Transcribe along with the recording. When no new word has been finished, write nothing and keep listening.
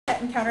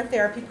Pet Encounter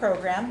Therapy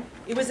Program.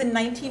 It was in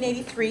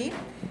 1983.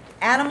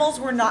 Animals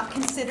were not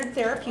considered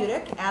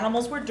therapeutic.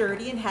 Animals were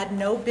dirty and had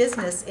no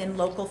business in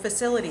local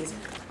facilities.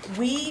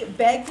 We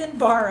begged and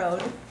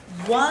borrowed.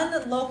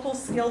 One local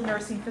skilled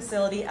nursing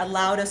facility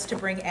allowed us to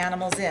bring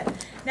animals in.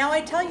 Now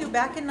I tell you,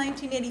 back in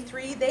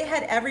 1983, they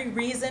had every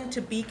reason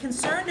to be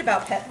concerned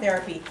about pet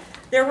therapy.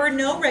 There were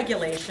no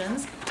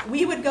regulations.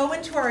 We would go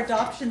into our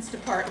adoptions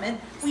department,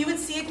 we would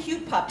see a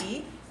cute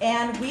puppy,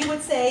 and we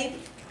would say,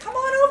 come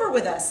on over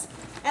with us,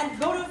 and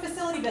go to a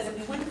facility visit.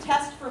 We wouldn't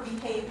test for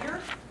behavior,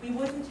 we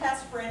wouldn't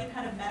test for any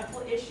kind of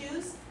medical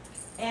issues,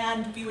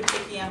 and we would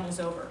take the animals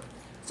over.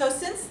 So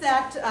since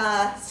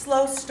that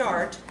slow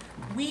start,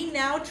 we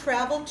now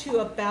travel to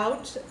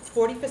about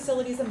 40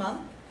 facilities a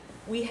month.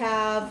 We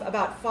have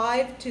about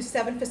 5 to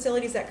 7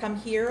 facilities that come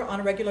here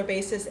on a regular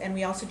basis, and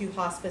we also do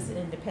hospice and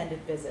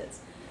independent visits.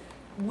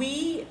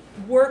 We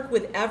work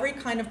with every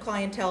kind of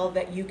clientele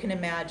that you can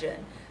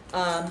imagine.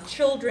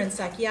 Children,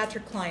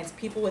 psychiatric clients,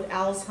 people with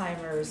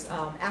Alzheimer's,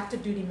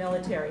 active duty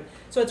military.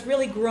 So it's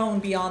really grown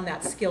beyond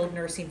that skilled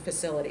nursing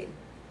facility.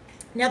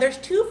 Now there's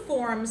 2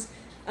 forms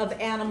of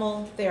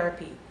animal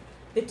therapy.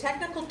 The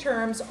technical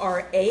terms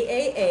are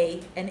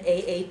AAA and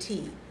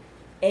AAT.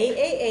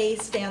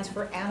 AAA stands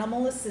for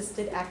Animal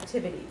Assisted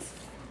Activities,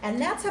 and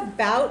that's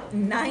about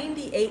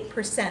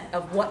 98%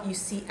 of what you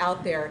see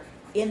out there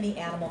in the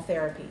animal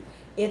therapy.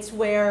 It's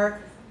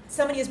where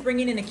somebody is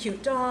bringing in a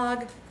cute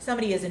dog,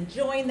 somebody is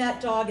enjoying that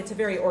dog, it's a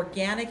very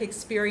organic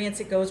experience,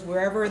 it goes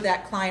wherever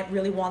that client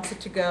really wants it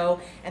to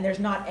go, and there's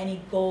not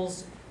any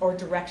goals or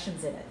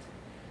directions in it.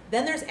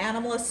 Then there's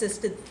Animal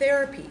Assisted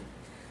Therapy,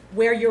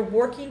 where you're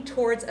working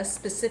towards a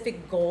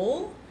specific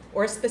goal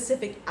or a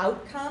specific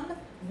outcome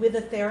with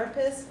a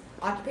therapist,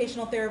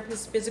 occupational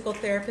therapist, physical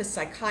therapist,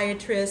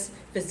 psychiatrist,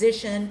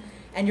 physician,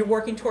 and you're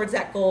working towards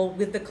that goal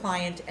with the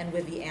client and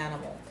with the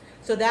animal.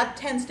 So that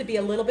tends to be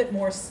a little bit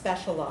more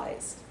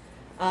specialized.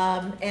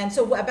 And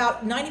so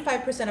about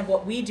 95% of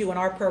what we do in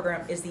our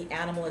program is the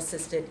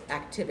animal-assisted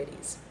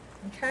activities.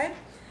 Okay?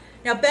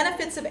 Now,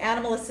 benefits of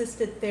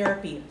animal-assisted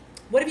therapy.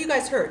 What have you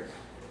guys heard?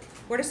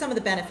 What are some of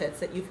the benefits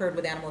that you've heard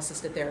with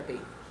animal-assisted therapy?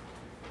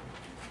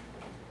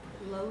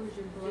 Lowers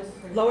your blood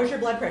pressure. Lowers your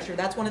blood pressure.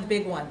 That's one of the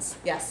big ones.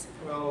 Yes?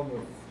 Well,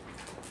 with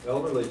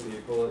elderly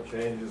people, it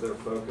changes their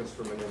focus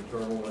from an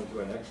internal one to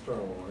an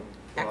external one.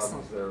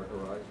 Broadens their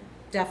horizon.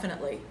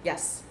 Definitely.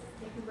 Yes?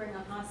 You can bring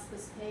a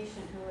hospice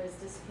patient who is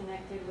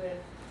disconnected with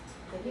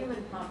the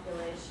human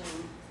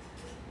population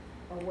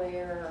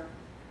aware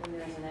when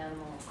there's an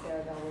animal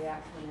there, they'll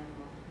react to an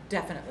animal.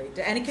 Definitely.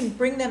 And it can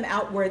bring them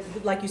out where,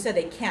 like you said,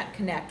 they can't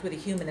connect with a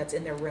human that's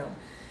in their room.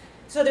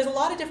 So there's a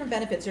lot of different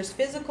benefits. There's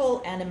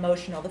physical and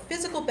emotional. The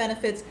physical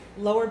benefits,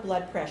 lower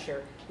blood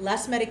pressure,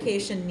 less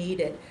medication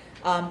needed,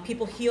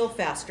 people heal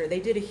faster. They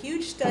did a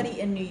huge study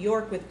in New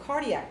York with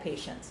cardiac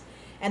patients,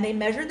 and they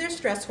measured their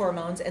stress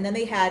hormones, and then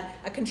they had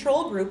a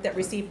control group that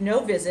received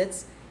no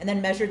visits and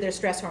then measured their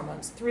stress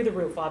hormones through the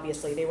roof,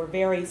 obviously. They were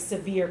very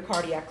severe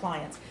cardiac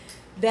clients.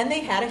 Then they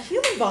had a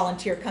human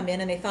volunteer come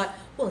in and they thought,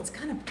 well, it's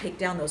going to take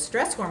down those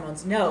stress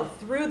hormones. No,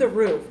 through the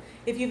roof.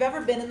 If you've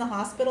ever been in the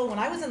hospital, when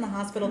I was in the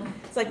hospital,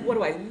 it's like, what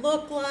do I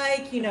look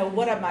like?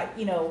 What am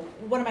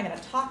I going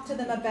to talk to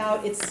them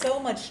about? It's so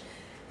much,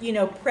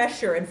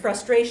 pressure and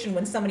frustration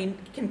when somebody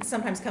can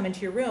sometimes come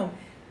into your room.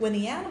 When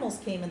the animals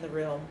came in the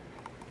room,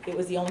 it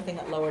was the only thing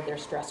that lowered their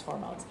stress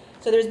hormones.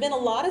 So there's been a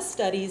lot of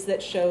studies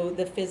that show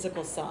the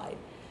physical side.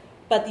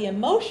 But the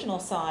emotional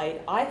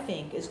side, I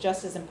think, is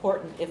just as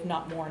important, if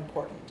not more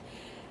important.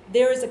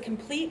 There is a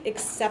complete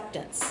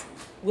acceptance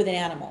with an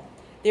animal.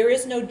 There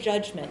is no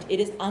judgment. It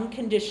is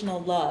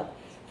unconditional love.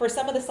 For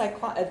some of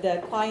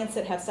the clients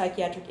that have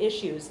psychiatric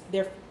issues,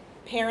 their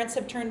parents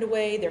have turned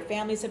away, their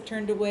families have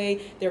turned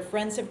away, their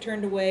friends have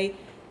turned away.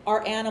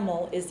 Our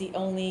animal is the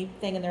only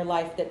thing in their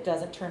life that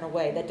doesn't turn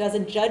away, that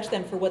doesn't judge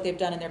them for what they've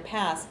done in their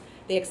past.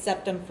 They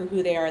accept them for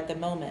who they are at the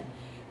moment.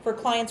 For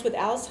clients with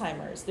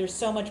Alzheimer's, there's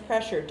so much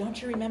pressure.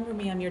 Don't you remember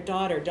me? I'm your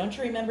daughter. Don't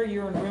you remember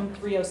you're in room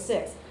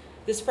 306?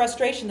 This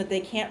frustration that they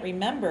can't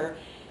remember.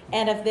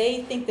 And if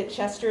they think that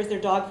Chester is their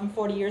dog from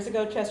 40 years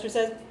ago, Chester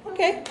says,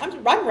 okay,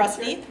 I'm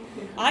Rusty.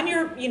 I'm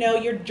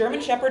your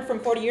German Shepherd from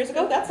 40 years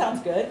ago. That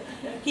sounds good.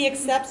 He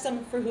accepts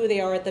them for who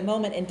they are at the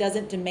moment and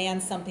doesn't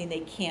demand something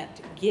they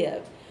can't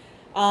give.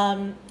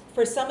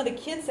 For some of the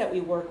kids that we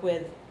work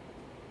with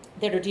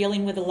that are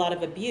dealing with a lot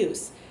of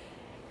abuse,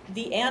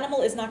 the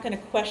animal is not going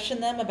to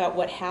question them about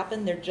what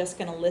happened. They're just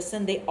going to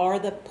listen. They are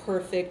the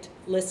perfect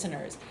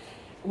listeners.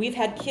 We've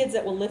had kids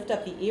that will lift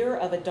up the ear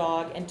of a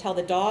dog and tell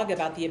the dog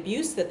about the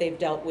abuse that they've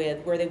dealt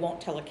with where they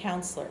won't tell a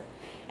counselor.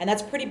 And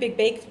that's a pretty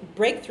big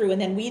breakthrough.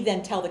 And then we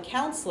then tell the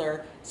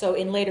counselor, so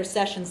in later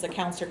sessions, the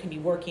counselor can be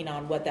working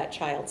on what that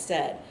child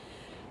said.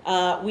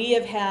 We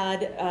have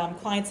had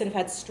clients that have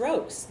had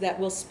strokes that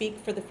will speak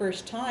for the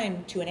first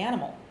time to an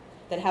animal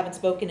that haven't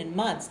spoken in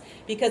months.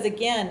 Because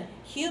again,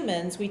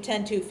 humans, we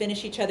tend to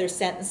finish each other's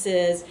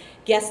sentences,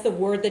 guess the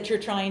word that you're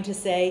trying to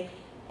say,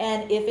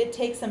 and if it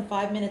takes them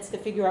 5 minutes to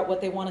figure out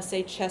what they want to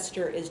say,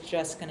 Chester is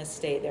just going to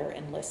stay there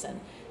and listen.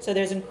 So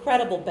there's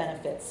incredible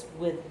benefits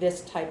with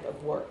this type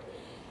of work.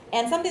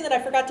 And something that I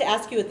forgot to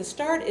ask you at the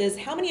start is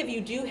how many of you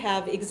do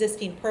have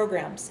existing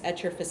programs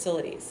at your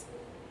facilities?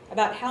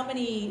 About how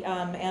many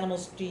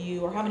animals do you,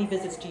 or how many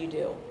visits do you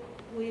do?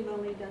 We've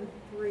only done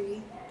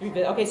 3.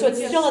 Okay, so it's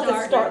still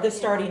at the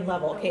starting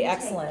level. Okay,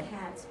 excellent. We take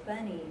cats,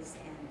 bunnies,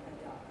 and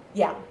a dog.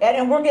 Yeah,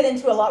 and we'll get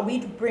into a lot. We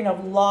bring a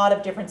lot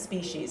of different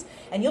species,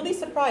 and you'll be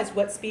surprised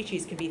what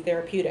species can be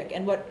therapeutic.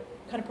 And what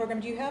kind of program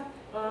do you have?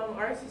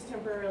 Ours is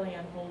temporarily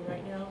on hold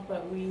right now,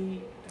 but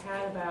we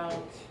had about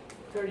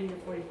 30 to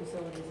 40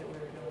 facilities that we were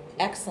going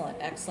to. Excellent,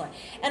 excellent.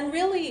 And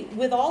really,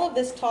 with all of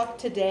this talk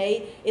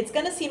today, it's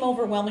going to seem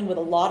overwhelming with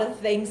a lot of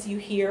things you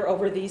hear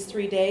over these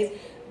 3 days,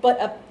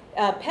 but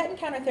a pet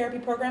encounter therapy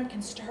program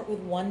can start with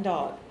one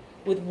dog,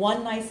 with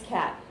one nice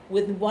cat,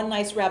 with one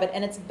nice rabbit,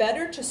 and it's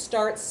better to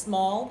start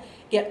small,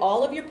 get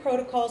all of your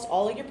protocols,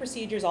 all of your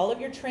procedures, all of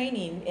your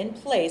training in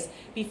place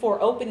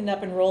before opening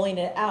up and rolling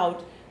it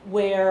out,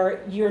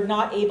 where you're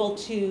not able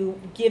to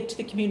give to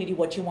the community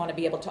what you want to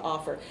be able to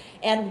offer.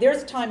 And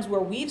there's times where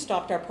we've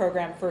stopped our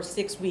program for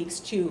 6 weeks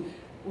to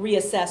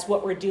reassess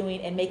what we're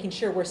doing and making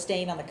sure we're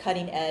staying on the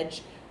cutting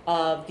edge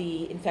of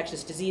the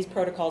infectious disease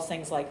protocols,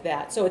 things like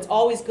that. So it's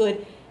always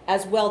good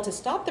as well to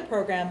stop the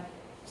program,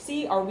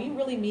 see, are we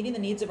really meeting the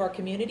needs of our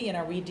community, and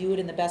are we doing it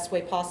in the best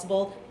way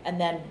possible, and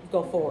then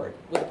go forward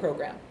with the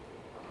program.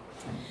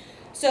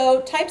 So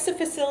types of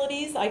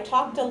facilities, I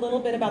talked a little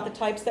bit about the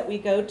types that we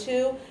go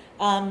to.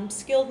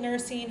 Skilled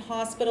nursing,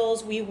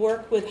 hospitals, we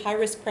work with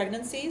high-risk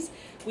pregnancies.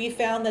 We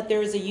found that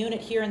there is a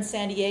unit here in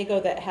San Diego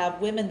that have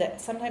women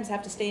that sometimes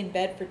have to stay in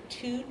bed for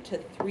 2 to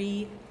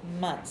 3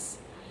 months.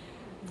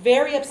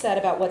 Very upset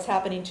about what's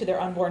happening to their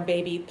unborn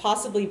baby,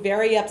 possibly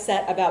very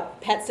upset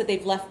about pets that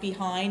they've left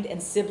behind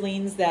and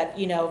siblings that,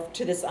 you know,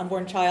 to this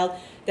unborn child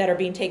that are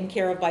being taken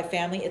care of by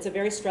family. It's a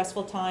very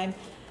stressful time,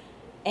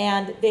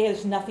 and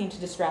there's nothing to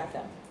distract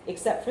them.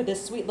 Except for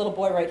this sweet little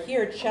boy right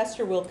here.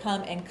 Chester will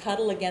come and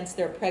cuddle against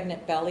their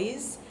pregnant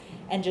bellies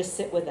and just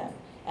sit with them.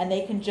 And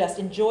they can just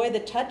enjoy the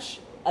touch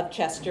of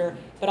Chester,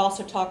 but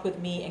also talk with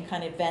me and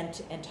kind of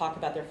vent and talk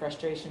about their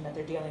frustration that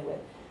they're dealing with.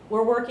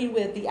 We're working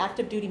with the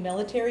active duty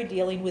military,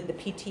 dealing with the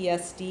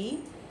PTSD.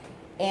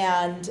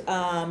 And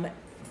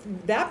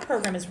that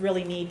program is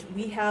really neat.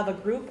 We have a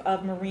group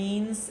of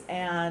Marines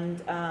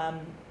and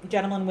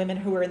gentlemen and women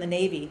who are in the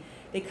Navy.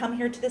 They come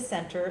here to the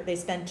center. They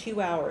spend 2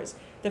 hours.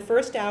 The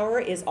first hour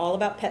is all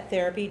about pet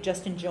therapy,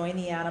 just enjoying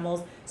the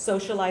animals,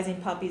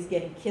 socializing puppies,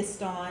 getting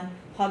kissed on,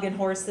 hugging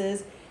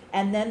horses,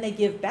 and then they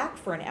give back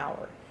for an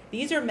hour.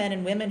 These are men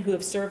and women who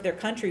have served their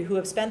country, who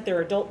have spent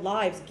their adult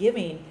lives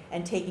giving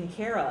and taking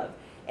care of,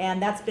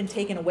 and that's been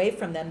taken away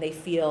from them, they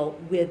feel,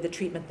 with the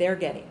treatment they're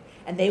getting,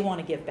 and they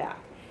want to give back.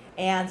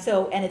 And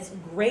it's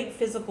great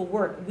physical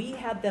work. We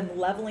had them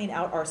leveling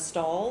out our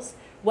stalls.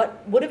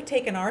 What would have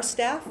taken our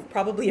staff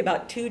probably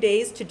about 2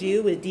 days to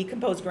do with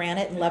decomposed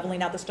granite and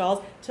leveling out the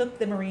stalls took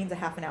the Marines a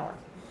half an hour.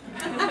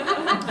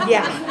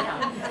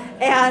 Yeah.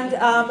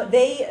 And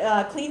they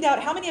cleaned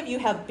out, how many of you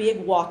have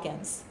big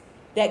walk-ins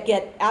that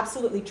get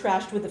absolutely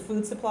trashed with the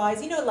food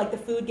supplies? You know, like the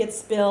food gets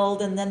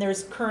spilled and then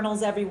there's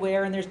kernels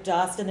everywhere and there's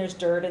dust and there's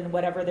dirt and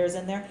whatever there's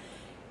in there.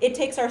 It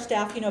takes our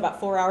staff, about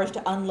 4 hours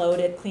to unload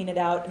it, clean it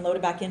out, and load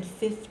it back in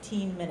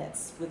 15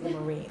 minutes with the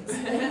Marines.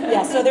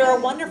 Yeah, so they're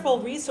a wonderful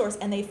resource,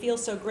 and they feel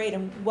so great.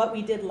 And what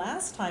we did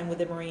last time with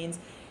the Marines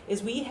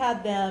is we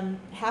had them,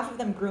 half of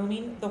them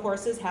grooming the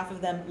horses, half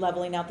of them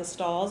leveling out the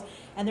stalls.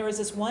 And there was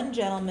this one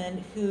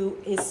gentleman who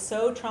is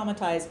so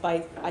traumatized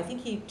by, I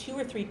think 2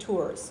 or 3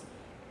 tours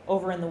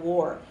over in the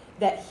war,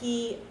 that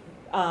he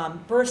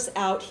bursts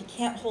out, he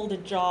can't hold a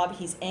job,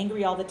 he's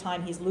angry all the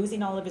time, he's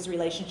losing all of his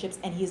relationships,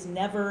 and he's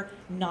never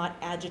not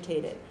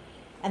agitated.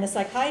 And the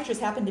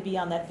psychiatrist happened to be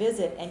on that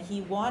visit, and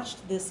he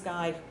watched this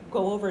guy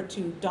go over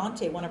to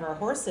Dante, one of our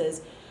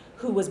horses,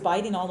 who was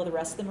biting all of the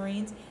rest of the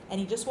Marines, and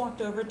he just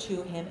walked over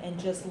to him and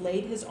just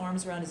laid his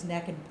arms around his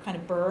neck and kind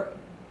of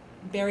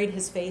buried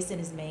his face in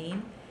his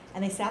mane,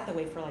 and they sat that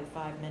way for like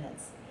 5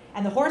 minutes.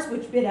 And the horse,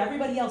 which bit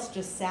everybody else,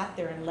 just sat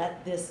there and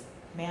let this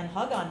man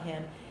hug on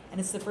him. And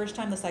it's the first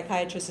time the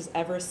psychiatrist has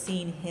ever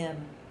seen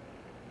him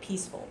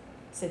peaceful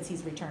since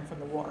he's returned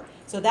from the war.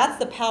 So that's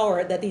the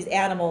power that these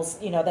animals,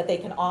 that they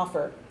can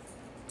offer.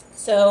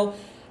 So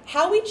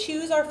how we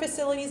choose our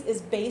facilities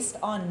is based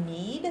on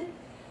need.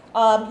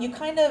 You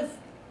kind of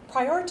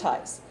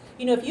prioritize.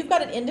 If you've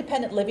got an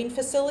independent living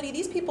facility,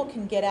 these people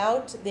can get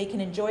out, they can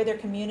enjoy their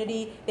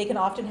community, they can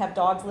often have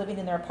dogs living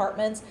in their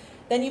apartments.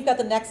 Then you've got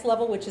the next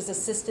level, which is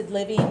assisted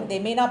living. They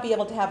may not be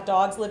able to have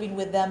dogs living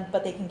with them,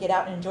 but they can get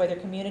out and enjoy their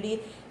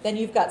community. Then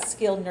you've got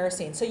skilled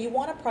nursing. So you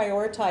want to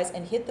prioritize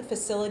and hit the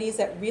facilities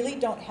that really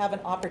don't have an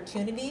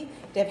opportunity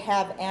to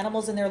have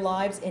animals in their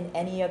lives in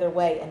any other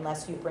way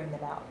unless you bring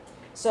them out.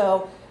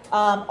 So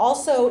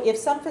also, if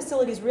some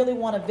facilities really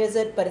want to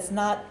visit, but it's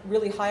not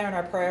really high on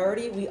our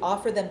priority, we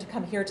offer them to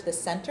come here to the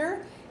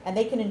center, and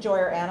they can enjoy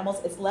our animals.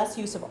 It's less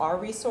use of our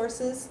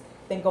resources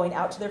than going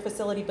out to their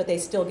facility, but they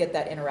still get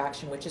that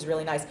interaction, which is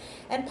really nice.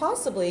 And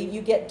possibly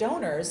you get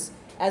donors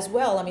as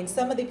well. I mean,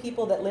 some of the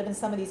people that live in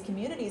some of these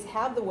communities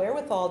have the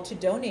wherewithal to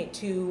donate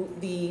to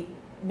the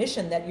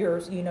mission that you're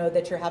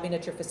having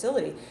at your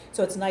facility.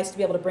 So it's nice to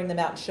be able to bring them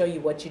out and show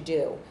you what you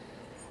do.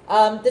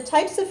 The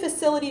types of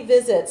facility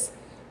visits,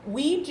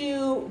 we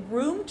do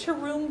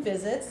room-to-room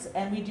visits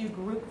and we do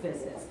group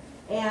visits.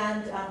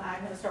 And I'm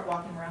going to start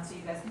walking around so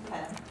you guys can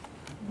pet them.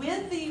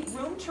 With the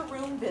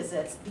room-to-room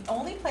visits, the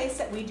only place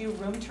that we do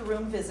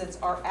room-to-room visits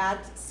are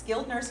at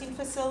skilled nursing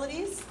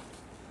facilities,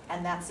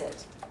 and that's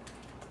it.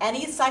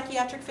 Any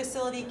psychiatric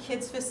facility,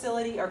 kids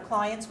facility, or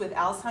clients with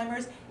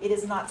Alzheimer's, it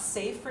is not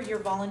safe for your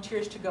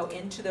volunteers to go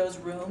into those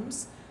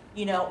rooms,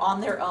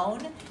 on their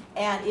own,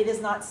 and it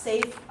is not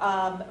safe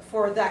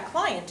for that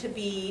client to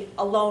be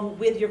alone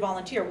with your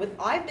volunteer.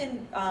 I've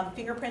been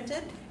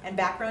fingerprinted and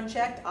background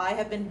checked. I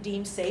have been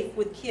deemed safe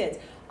with kids.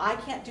 I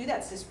can't do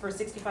that for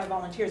 65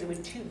 volunteers. It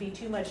would be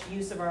too much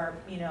use of our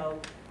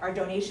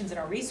donations and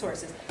our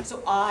resources.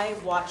 So I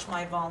watch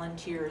my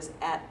volunteers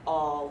at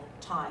all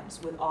times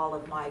with all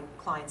of my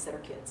clients that are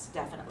kids,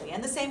 definitely.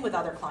 And the same with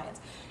other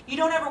clients. You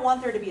don't ever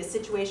want there to be a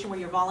situation where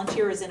your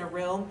volunteer is in a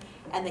room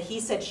and the he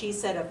said, she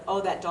said of,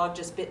 oh, that dog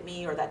just bit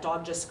me or that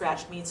dog just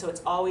scratched me. So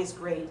it's always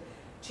great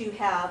to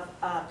have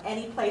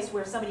any place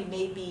where somebody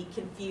may be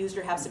confused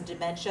or have some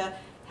dementia,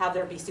 have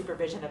there be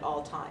supervision at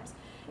all times.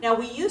 Now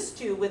we used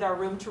to, with our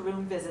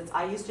room-to-room visits,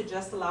 I used to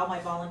just allow my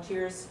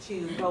volunteers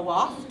to go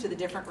off to the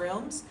different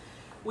rooms.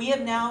 We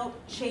have now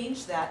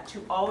changed that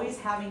to always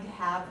having to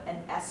have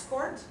an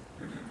escort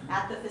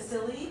at the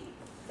facility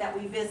that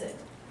we visit.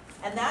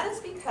 And that is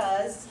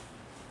because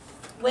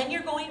when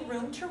you're going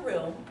room to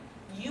room,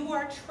 you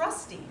are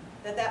trusting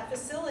that that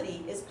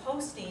facility is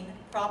posting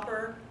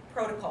proper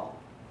protocol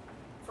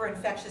for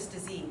infectious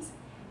disease.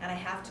 And I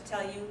have to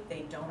tell you,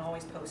 they don't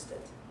always post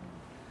it.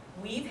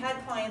 We've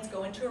had clients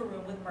go into a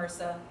room with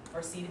MRSA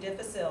or C.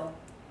 difficile,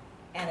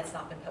 and it's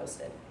not been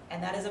posted.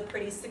 And that is a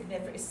pretty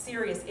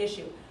serious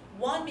issue.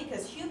 One,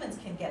 because humans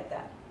can get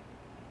that.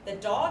 The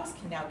dogs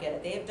can now get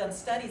it. They have done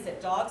studies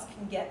that dogs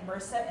can get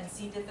MRSA and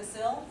C.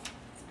 difficile.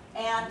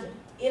 And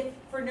if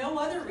for no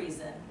other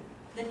reason,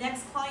 the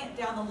next client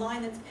down the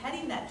line that's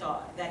petting that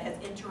dog that has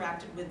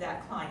interacted with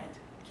that client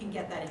can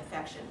get that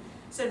infection.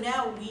 So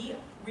now we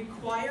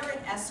require an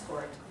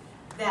escort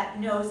that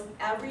knows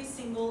every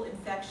single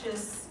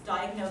infectious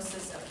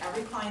diagnosis of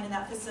every client in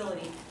that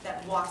facility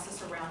that walks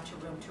us around to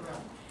room.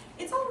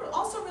 It's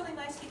also really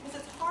nice because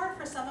it's hard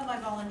for some of my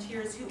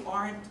volunteers who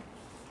aren't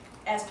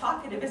as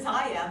talkative as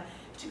I am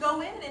to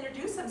go in and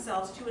introduce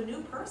themselves to a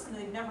new person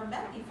they've never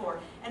met before.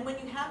 And when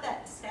you have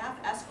that staff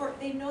escort,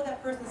 they know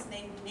that person's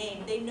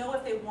name. They know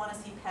if they want to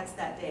see pets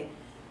that day.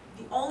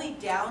 The only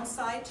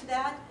downside to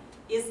that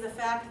is the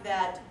fact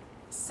that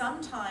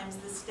sometimes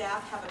the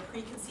staff have a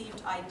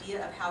preconceived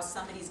idea of how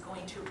somebody's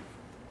going to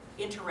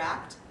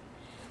interact.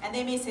 And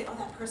they may say, oh,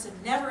 that person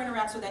never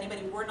interacts with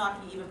anybody, we're not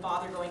going to even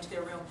bother going to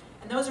their room.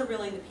 And those are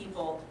really the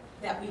people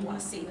that we want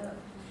to see.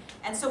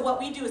 And so what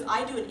we do is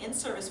I do an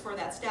in-service for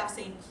that staff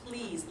saying,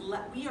 please,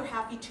 we are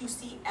happy to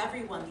see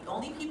everyone. The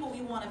only people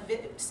we want to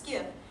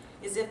skip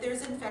is if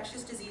there's an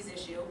infectious disease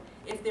issue,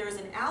 if there's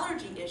an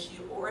allergy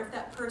issue, or if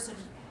that person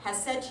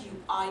has said to you,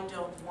 I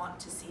don't want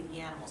to see the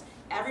animals.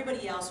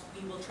 Everybody else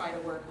we will try to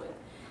work with.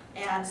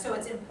 And so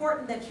it's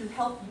important that you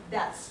help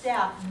that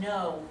staff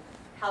know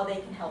how they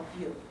can help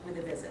you with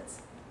the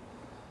visits.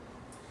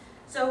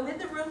 So with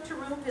the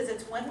room-to-room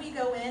visits, when we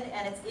go in,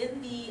 and it's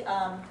in the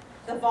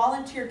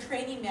volunteer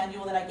training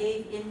manual that I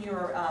gave in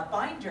your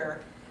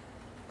binder,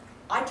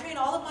 I train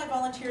all of my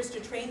volunteers to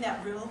train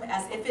that room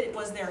as if it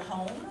was their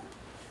home.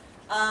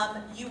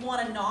 You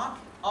want to knock,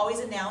 always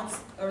announce,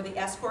 or the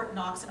escort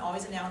knocks and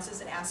always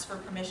announces and asks for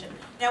permission.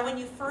 Now when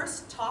you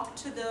first talk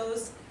to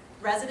those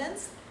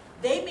residents,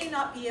 they may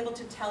not be able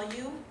to tell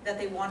you that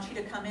they want you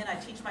to come in. I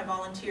teach my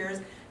volunteers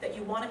that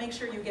you want to make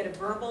sure you get a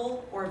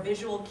verbal or a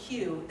visual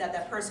cue that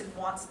that person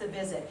wants the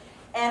visit.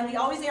 And we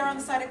always err on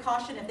the side of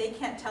caution. If they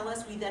can't tell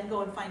us, we then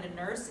go and find a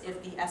nurse.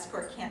 If the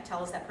escort can't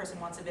tell us that person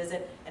wants a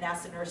visit, and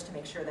ask the nurse to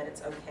make sure that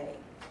it's okay.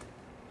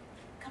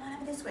 Come on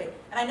over this way.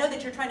 And I know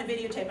that you're trying to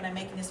videotape and I'm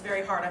making this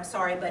very hard, I'm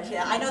sorry, but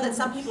yeah, I know that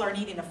some people are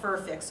needing a fur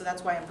fix, so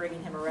that's why I'm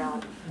bringing him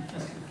around.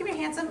 Come here,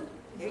 handsome.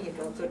 There you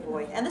go, good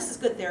boy. And this is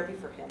good therapy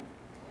for him.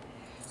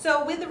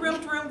 So with the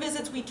room-to-room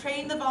visits, we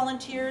train the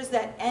volunteers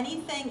that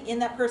anything in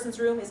that person's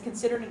room is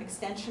considered an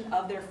extension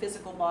of their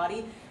physical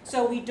body.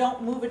 So we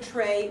don't move a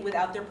tray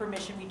without their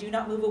permission. We do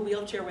not move a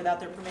wheelchair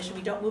without their permission.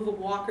 We don't move a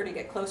walker to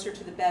get closer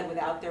to the bed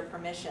without their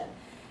permission.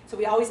 So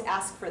we always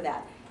ask for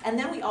that. And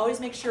then we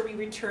always make sure we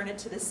return it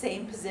to the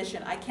same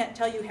position. I can't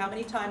tell you how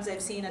many times I've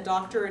seen a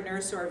doctor, a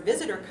nurse, or a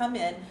visitor come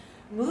in,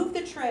 move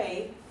the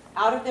tray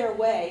out of their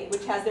way,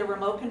 which has their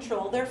remote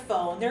control, their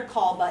phone, their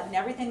call button,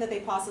 everything that they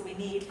possibly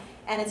need,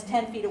 and it's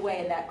 10 feet away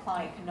and that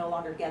client can no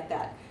longer get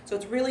that. So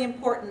it's really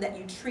important that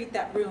you treat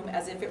that room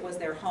as if it was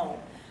their home.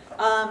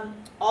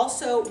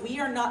 Also, we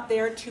are not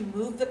there to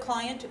move the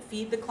client,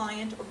 feed the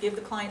client, or give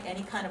the client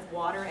any kind of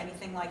water,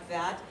 anything like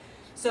that.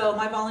 So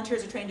my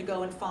volunteers are trained to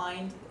go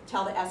and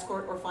tell the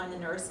escort or find the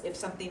nurse if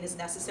something is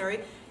necessary,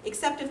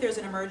 except if there's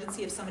an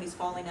emergency, if somebody's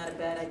falling out of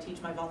bed, I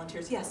teach my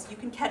volunteers, yes, you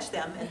can catch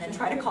them and then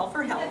try to call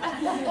for help.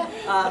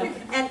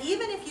 And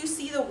even if you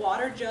see the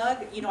water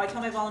jug, you know, I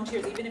tell my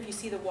volunteers, even if you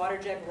see the water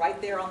jug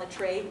right there on the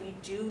tray, we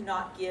do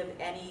not give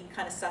any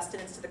kind of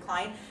sustenance to the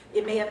client.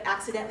 It may have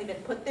accidentally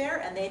been put there,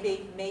 and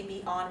they may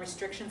be on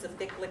restrictions of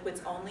thick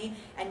liquids only,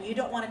 and you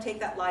don't want to take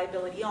that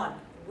liability on.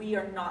 We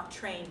are not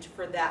trained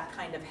for that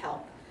kind of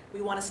help.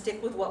 We want to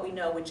stick with what we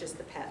know, which is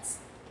the pets.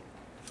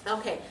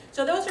 Okay,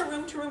 so those are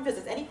room-to-room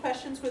visits. Any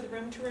questions with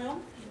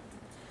room-to-room?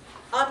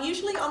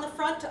 Usually on the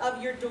front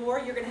of your door,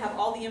 you're going to have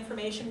all the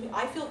information.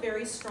 I feel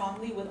very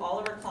strongly with all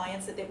of our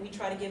clients that we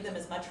try to give them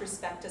as much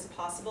respect as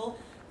possible.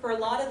 For a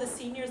lot of the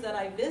seniors that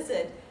I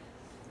visit,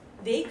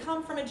 they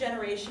come from a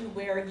generation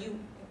where you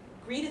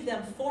greeted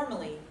them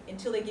formally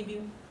until they give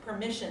you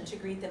permission to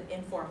greet them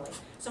informally.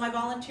 So my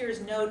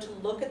volunteers know to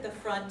look at the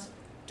front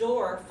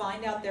door,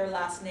 find out their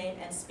last name,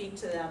 and speak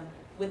to them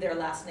with their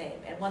last name.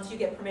 And once you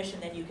get permission,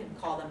 then you can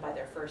call them by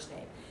their first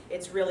name.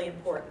 It's really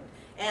important.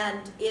 And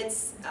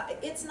it's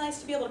nice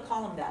to be able to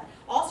call them that.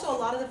 Also, a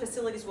lot of the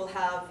facilities will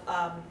have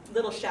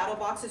little shadow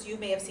boxes. You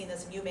may have seen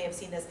this and you may have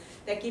seen this,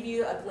 that give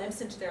you a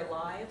glimpse into their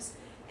lives.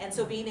 And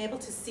so being able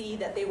to see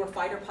that they were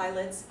fighter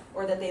pilots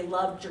or that they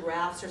loved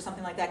giraffes or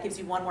something like that gives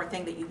you one more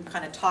thing that you can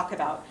kind of talk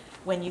about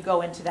when you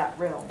go into that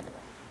room.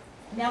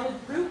 Now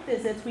with group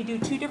visits, we do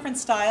two different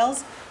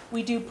styles.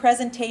 We do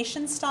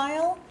presentation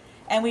style,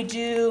 and we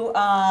do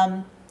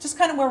just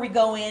kind of where we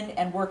go in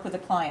and work with the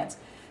clients.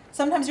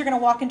 Sometimes you're going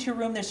to walk into a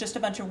room, there's just a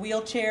bunch of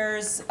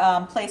wheelchairs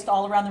placed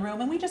all around the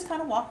room, and we just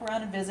kind of walk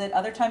around and visit.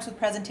 Other times with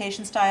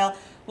presentation style,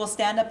 we'll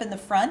stand up in the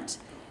front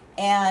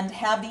and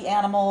have the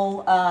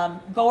animal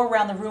go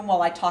around the room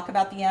while I talk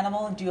about the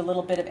animal and do a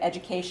little bit of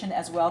education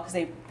as well, because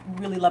they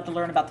really love to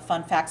learn about the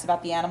fun facts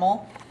about the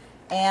animal.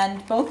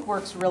 And both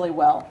works really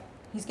well.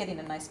 He's getting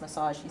a nice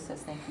massage. He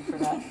says thank you for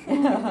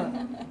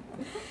that.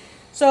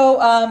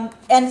 So,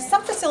 and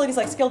some facilities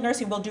like skilled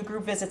nursing will do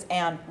group visits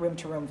and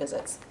room-to-room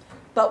visits.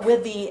 But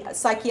with the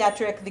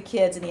psychiatric, the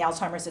kids, and the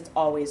Alzheimer's, it's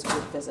always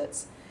group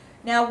visits.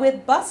 Now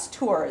with bus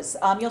tours,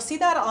 you'll see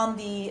that on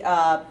the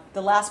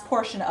last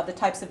portion of the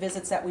types of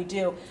visits that we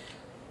do.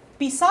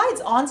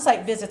 Besides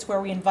on-site visits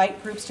where we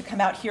invite groups to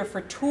come out here for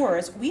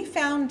tours, we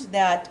found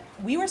that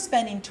we were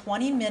spending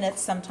 20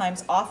 minutes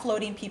sometimes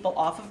offloading people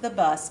off of the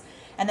bus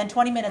and then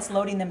 20 minutes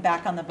loading them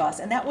back on the bus.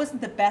 And that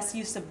wasn't the best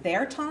use of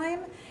their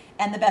time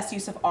and the best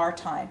use of our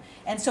time.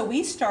 And so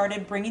we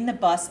started bringing the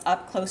bus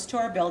up close to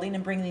our building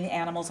and bringing the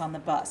animals on the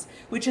bus,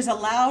 which has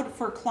allowed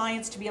for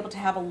clients to be able to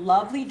have a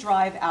lovely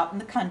drive out in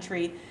the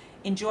country,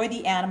 enjoy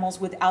the animals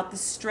without the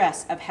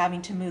stress of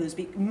having to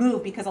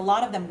move, because a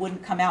lot of them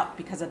wouldn't come out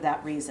because of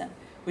that reason,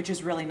 which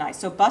is really nice.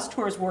 So bus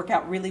tours work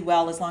out really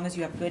well as long as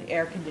you have good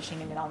air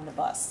conditioning on the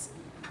bus.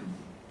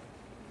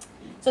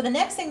 So the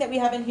next thing that we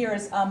have in here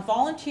is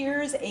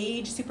volunteers,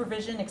 age,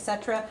 supervision,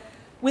 etc.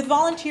 With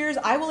volunteers,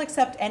 I will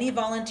accept any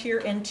volunteer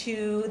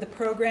into the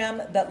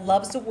program that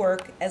loves the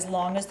work as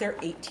long as they're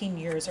 18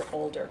 years or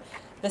older.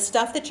 The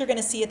stuff that you're going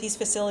to see at these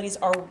facilities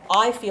are,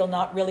 I feel,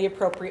 not really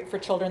appropriate for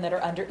children that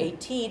are under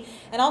 18.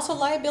 And also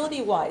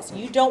liability-wise,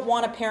 you don't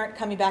want a parent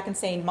coming back and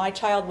saying, my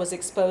child was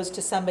exposed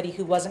to somebody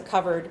who wasn't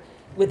covered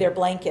with their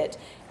blanket.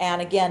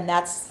 And again,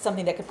 that's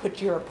something that could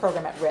put your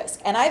program at risk.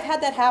 And I've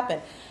had that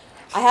happen.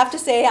 I have to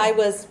say, I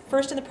was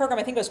first in the program,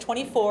 I think I was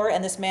 24,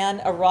 and this man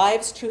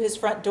arrives to his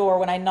front door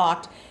when I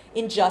knocked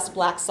in just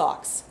black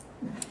socks.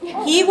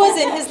 He was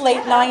in his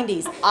late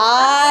 90s.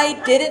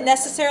 I didn't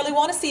necessarily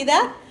want to see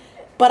that,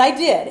 but I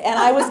did. And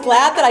I was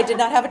glad that I did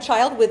not have a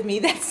child with me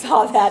that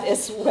saw that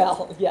as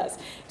well. Yes,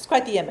 it's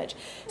quite the image.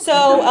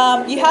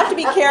 So you have to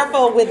be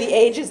careful with the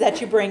ages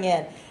that you bring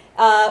in.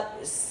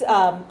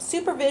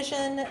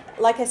 Supervision,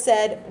 like I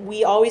said,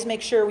 we always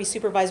make sure we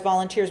supervise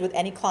volunteers with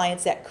any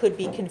clients that could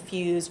be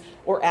confused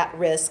or at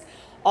risk.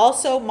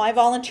 Also, my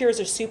volunteers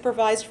are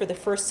supervised for the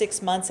first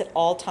 6 months at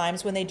all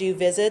times when they do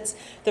visits.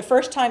 The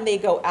first time they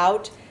go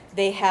out,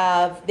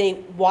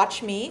 they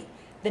watch me.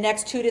 The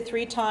next 2 to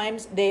 3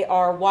 times, they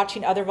are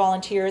watching other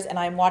volunteers, and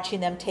I'm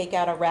watching them take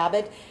out a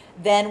rabbit.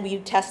 Then we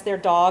test their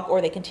dog,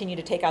 or they continue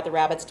to take out the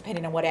rabbits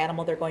depending on what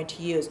animal they're going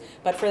to use.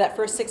 But for that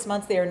first 6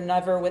 months, they are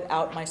never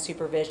without my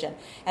supervision.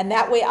 And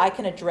that way I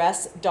can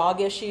address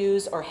dog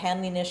issues or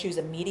handling issues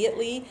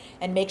immediately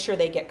and make sure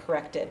they get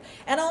corrected.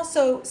 And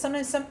also,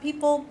 sometimes some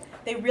people,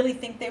 they really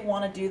think they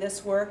want to do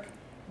this work.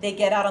 They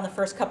get out on the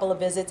first couple of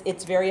visits,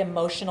 it's very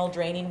emotional,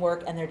 draining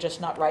work, and they're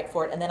just not right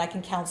for it. And then I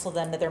can counsel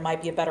them that there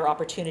might be a better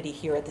opportunity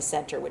here at the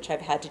center, which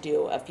I've had to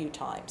do a few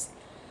times.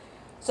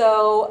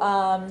 So,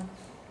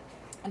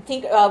 I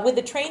think with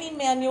the training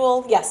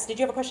manual, yes, did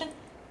you have a question?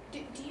 Do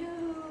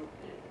you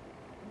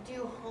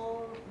do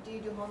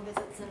home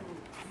visits and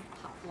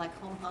like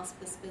home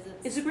hospice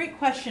visits? It's a great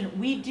question.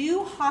 We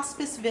do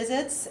hospice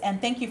visits, and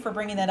thank you for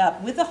bringing that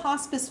up. With the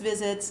hospice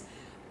visits,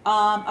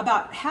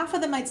 about half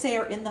of them, I'd say,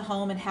 are in the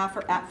home and half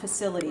are at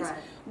facilities. Right.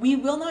 We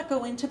will not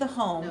go into the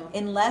home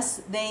unless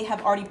they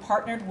have already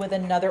partnered with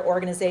another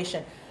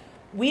organization.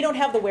 we don't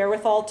have the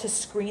wherewithal to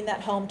screen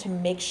that home, to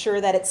make sure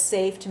that it's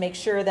safe, to make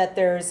sure that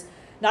there's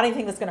not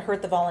anything that's going to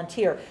hurt the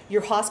volunteer.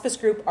 Your hospice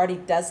group already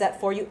does that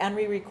for you, and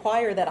we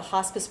require that a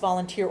hospice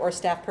volunteer or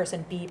staff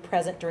person be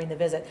present during the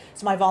visit.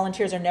 So my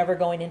volunteers are never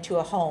going into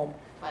a home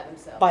By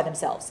themselves. by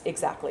themselves,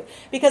 exactly.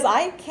 Because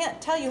I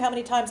can't tell you how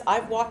many times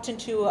I've walked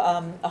into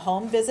a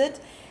home visit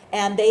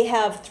and they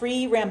have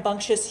 3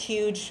 rambunctious,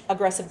 huge,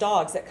 aggressive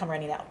dogs that come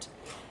running out.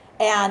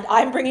 And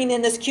I'm bringing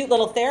in this cute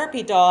little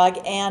therapy dog,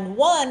 and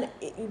one,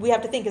 we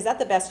have to think, is that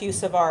the best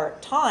use of our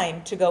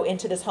time to go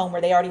into this home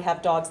where they already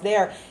have dogs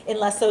there,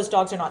 unless those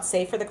dogs are not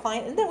safe for the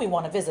client, and then we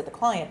want to visit the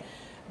client.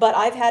 But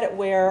I've had it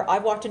where I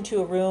walked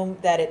into a room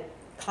that it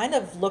kind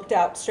of looked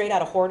out straight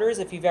out of Hoarders,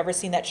 if you've ever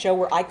seen that show,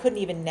 where I couldn't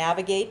even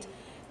navigate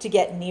to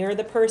get near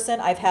the person.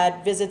 I've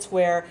had visits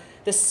where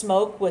the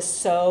smoke was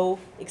so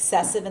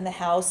excessive in the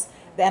house.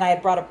 Then I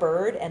had brought a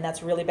bird, and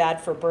that's really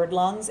bad for bird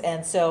lungs,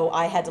 and so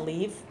I had to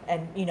leave,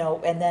 and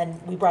and then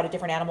we brought a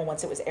different animal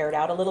once it was aired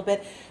out a little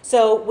bit.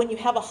 So when you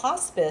have a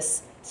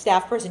hospice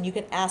staff person, you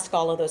can ask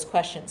all of those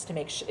questions to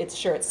make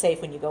sure it's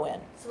safe when you go in.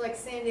 So like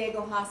San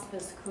Diego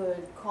Hospice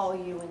could call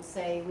you and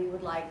say, we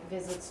would like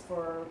visits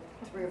for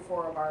 3 or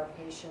 4 of our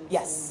patients.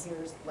 Yes. And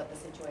here's what the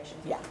situation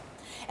is. Yeah,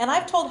 and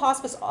I've told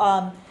hospice,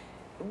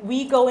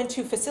 we go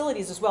into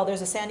facilities as well.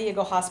 There's a San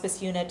Diego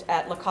Hospice unit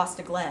at La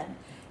Costa Glen,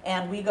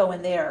 and we go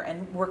in there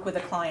and work with the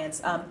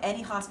clients.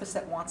 Any hospice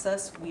that wants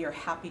us, we are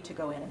happy to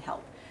go in and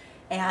help.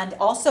 And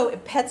also,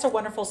 pets are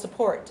wonderful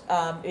support.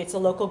 It's a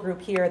local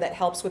group here that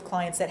helps with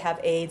clients that have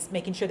AIDS,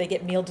 making sure they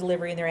get meal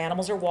delivery and their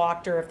animals are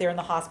walked, or if they're in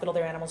the hospital,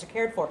 their animals are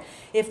cared for.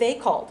 If they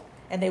called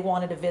and they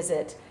wanted a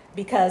visit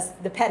because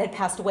the pet had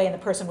passed away and the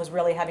person was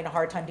really having a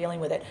hard time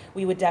dealing with it,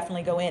 we would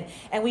definitely go in.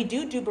 And we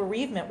do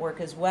bereavement work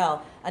as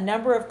well. A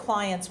number of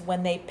clients,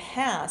 when they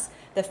pass,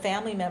 the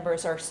family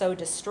members are so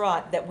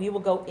distraught that we will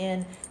go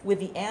in with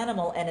the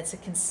animal, and it's a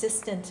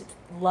consistent,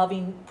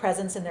 loving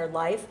presence in their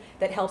life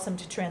that helps them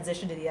to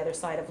transition to the other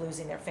side of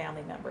losing their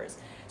family members.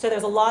 So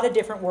there's a lot of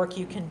different work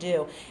you can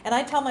do. And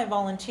I tell my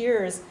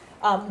volunteers,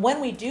 when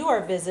we do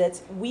our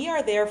visits, we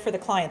are there for the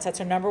clients. That's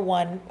our number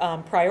one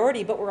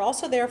priority, but we're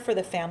also there for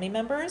the family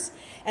members,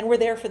 and we're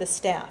there for the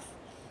staff.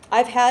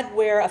 I've had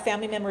where a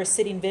family member is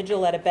sitting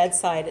vigil at a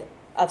bedside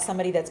of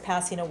somebody that's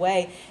passing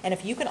away, and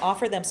if you can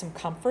offer them some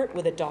comfort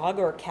with a dog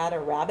or a cat or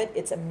rabbit,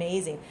 it's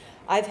amazing.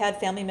 I've had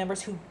family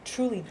members who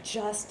truly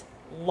just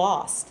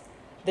lost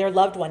their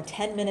loved one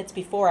 10 minutes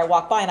before I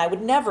walked by, and I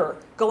would never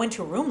go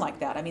into a room like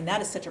that. I mean,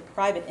 that is such a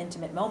private,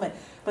 intimate moment.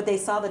 But they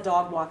saw the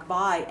dog walk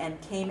by and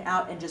came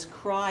out and just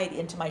cried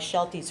into my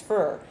Shelties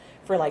fur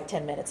for like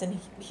 10 minutes. And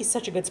he's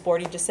such a good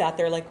sport. He just sat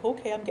there like,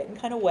 okay, I'm getting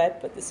kind of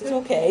wet, but this is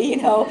okay,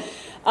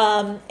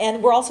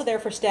 And we're also there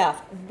for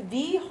staff.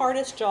 The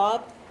hardest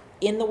job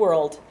in the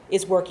world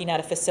is working at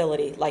a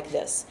facility like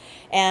this.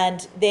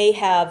 And they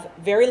have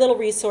very little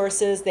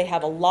resources, they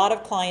have a lot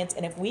of clients,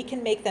 and if we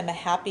can make them a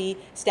happy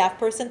staff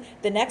person,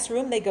 the next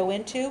room they go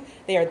into,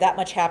 they are that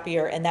much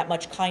happier and that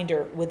much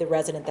kinder with the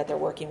resident that they're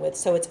working with.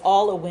 So it's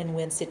all a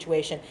win-win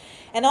situation.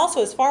 And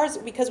also, as far as,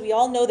 because we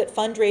all know that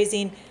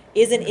fundraising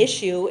is an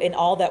issue in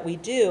all that we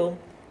do,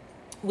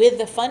 with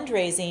the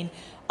fundraising,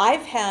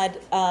 I've had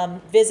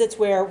visits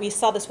where we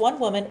saw this one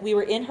woman, we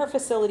were in her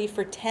facility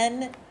for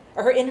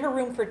in her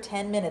room for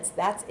 10 minutes,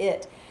 that's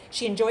it.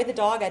 She enjoyed the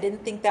dog, I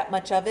didn't think that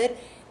much of it,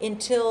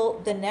 until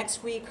the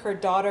next week her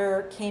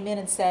daughter came in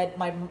and said,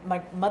 my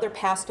mother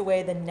passed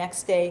away the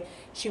next day.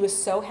 She was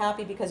so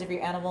happy because of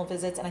your animal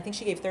visits, and I think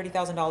she gave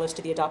 $30,000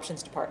 to the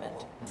adoptions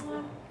department.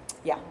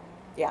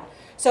 Yeah.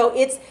 So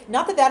it's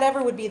not that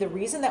ever would be the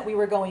reason that we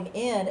were going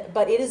in,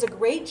 but it is a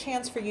great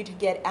chance for you to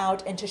get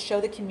out and to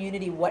show the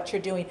community what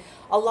you're doing.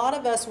 A lot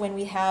of us, when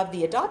we have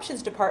the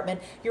adoptions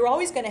department, you're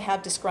always going to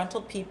have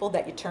disgruntled people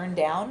that you turn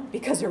down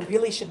because they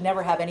really should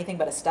never have anything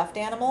but a stuffed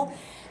animal.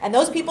 And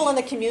those people in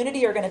the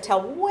community are going to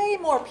tell way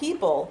more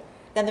people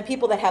than the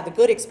people that have the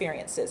good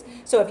experiences.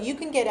 So if you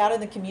can get out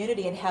in the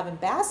community and have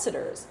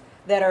ambassadors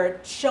that are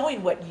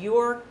showing what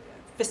your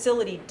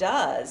facility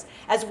does,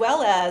 as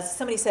well as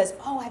somebody says,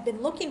 oh, I've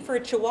been looking for a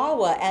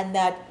Chihuahua, and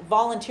that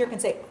volunteer can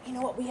say, you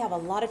know what, we have a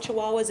lot of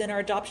Chihuahuas in our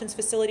adoptions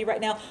facility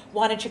right now,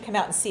 why don't you come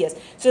out and see us?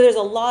 So there's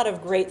a lot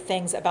of great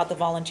things about the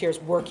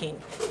volunteers working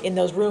in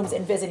those rooms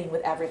and visiting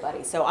with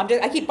everybody. So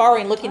I keep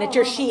borrowing, looking at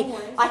your sheet.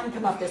 I can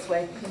come up this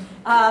way.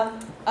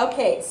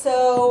 Okay,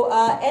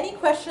 so any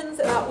questions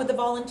about with the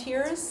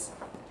volunteers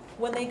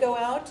when they go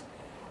out?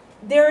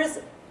 There's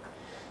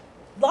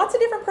lots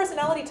of different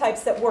personality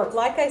types that work.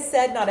 Like I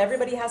said, not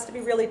everybody has to be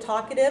really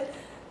talkative.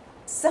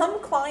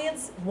 Some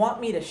clients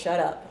want me to shut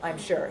up, I'm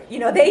sure.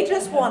 They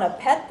just want to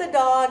pet the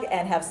dog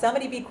and have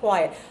somebody be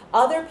quiet.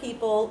 Other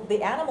people,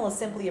 the animal is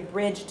simply a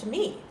bridge to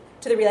me,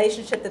 to the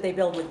relationship that they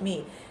build with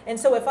me. And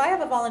so if I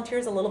have a volunteer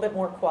who's a little bit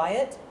more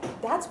quiet,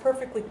 that's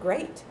perfectly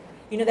great.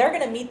 They're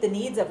going to meet the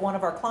needs of one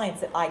of our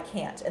clients that I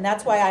can't. And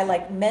that's why I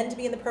like men to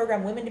be in the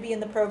program, women to be in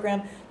the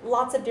program,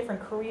 lots of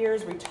different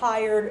careers,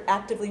 retired,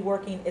 actively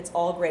working, it's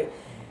all great.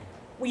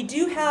 We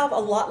do have a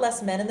lot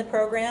less men in the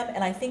program,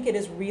 and I think it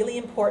is really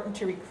important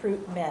to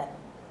recruit men.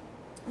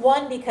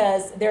 One,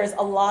 because there's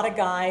a lot of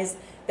guys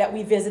that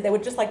we visit that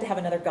would just like to have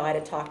another guy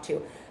to talk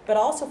to. But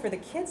also for the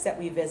kids that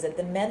we visit,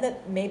 the men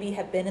that maybe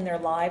have been in their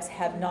lives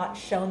have not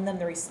shown them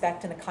the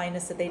respect and the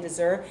kindness that they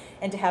deserve.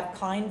 And to have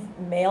kind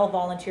male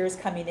volunteers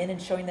coming in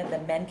and showing them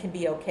that men can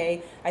be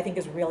okay, I think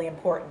is really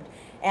important.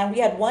 And we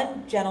had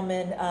one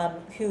gentleman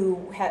who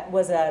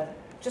was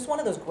just one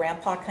of those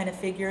grandpa kind of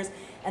figures,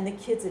 and the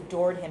kids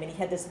adored him. And he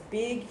had this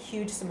big,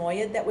 huge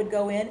Samoyed that would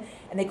go in,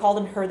 and they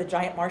called her the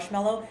giant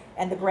marshmallow.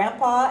 And the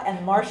grandpa and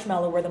the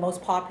marshmallow were the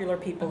most popular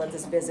people at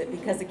this visit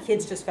because the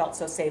kids just felt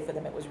so safe with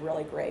them. It was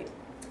really great.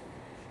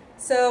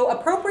 So,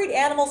 appropriate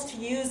animals to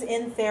use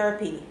in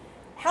therapy.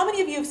 How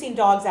many of you have seen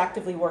dogs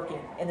actively working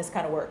in this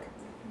kind of work?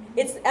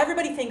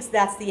 Everybody thinks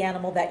that's the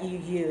animal that you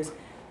use.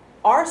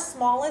 Our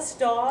smallest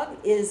dog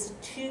is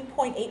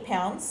 2.8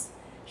 pounds.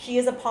 She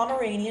is a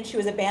Pomeranian. She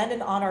was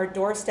abandoned on our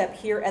doorstep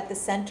here at the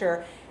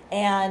center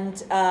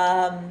and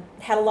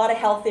had a lot of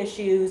health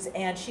issues,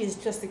 and she's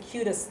just the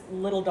cutest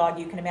little dog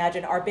you can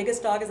imagine. Our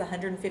biggest dog is a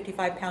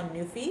 155-pound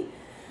Newfie.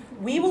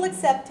 We will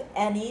accept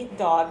any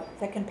dog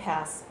that can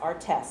pass our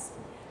test.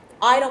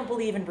 I don't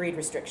believe in breed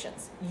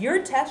restrictions.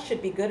 Your test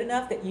should be good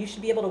enough that you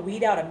should be able to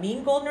weed out a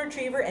mean golden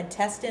retriever and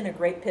test in a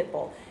great pit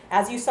bull.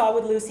 As you saw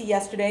with Lucy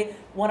yesterday,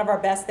 one of our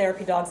best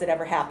therapy dogs that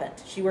ever happened.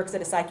 She works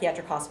at a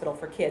psychiatric hospital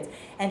for kids,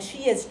 and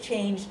she has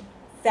changed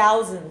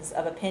thousands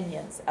of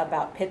opinions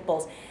about pit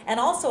bulls. And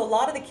also, a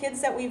lot of the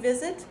kids that we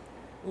visit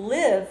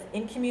live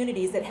in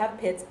communities that have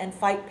pits and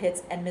fight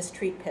pits and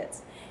mistreat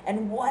pits.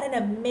 And what an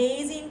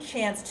amazing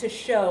chance to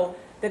show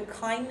the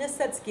kindness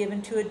that's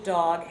given to a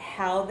dog,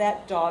 how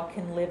that dog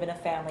can live in a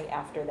family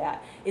after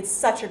that. It's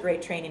such a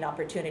great training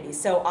opportunity.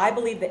 So I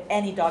believe that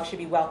any dog should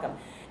be welcome.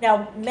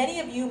 Now, many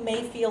of you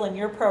may feel in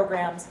your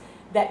programs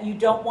that you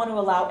don't want to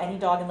allow any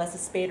dog unless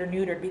it's spayed or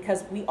neutered,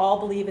 because we all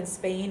believe in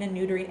spaying and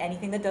neutering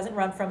anything that doesn't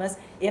run from us.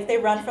 If they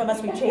run from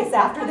us, we chase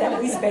after them,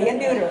 we spay and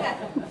neuter.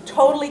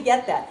 Totally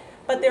get that.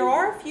 But there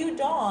are a few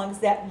dogs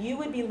that you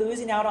would be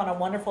losing out on a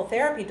wonderful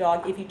therapy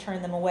dog if you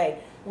turn them away.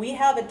 We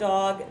have a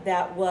dog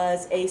that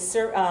was a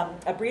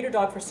breeder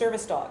dog for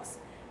service dogs.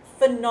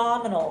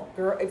 Phenomenal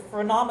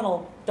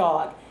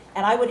dog.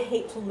 And I would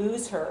hate to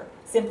lose her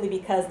simply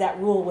because that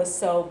rule was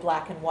so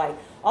black and white.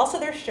 Also,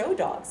 they're show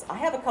dogs. I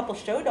have a couple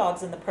show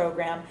dogs in the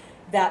program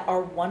that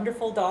are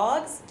wonderful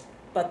dogs,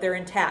 but they're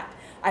intact.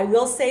 I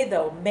will say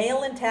though,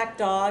 male intact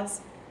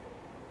dogs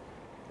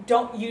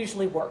don't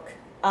usually work.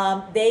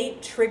 They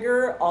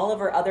trigger all of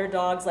our other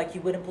dogs like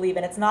you wouldn't believe.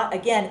 And it's not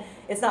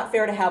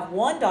fair to have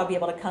one dog be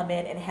able to come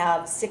in and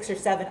have 6 or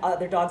 7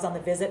 other dogs on the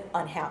visit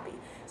unhappy.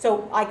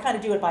 So I kind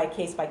of do it by a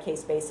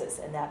case-by-case basis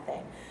in that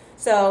thing.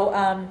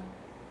 So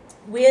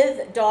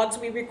with dogs,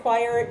 we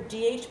require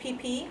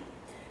DHPP.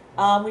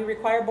 We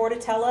require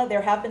Bordetella.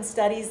 There have been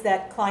studies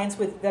that clients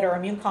that are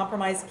immune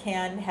compromised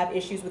can have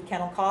issues with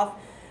kennel cough.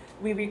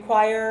 We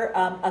require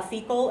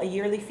a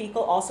yearly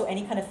fecal, also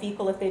any kind of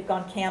fecal if they've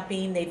gone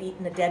camping, they've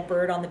eaten a dead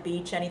bird on the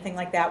beach, anything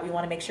like that. We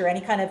want to make sure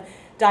any kind of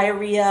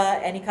diarrhea,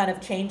 any kind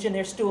of change in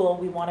their stool,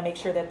 we want to make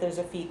sure that there's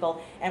a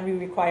fecal, and we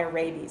require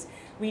rabies.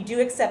 We do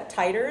accept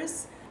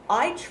titers.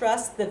 I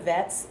trust the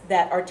vets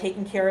that are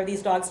taking care of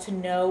these dogs to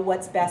know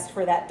what's best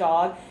for that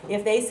dog.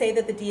 If they say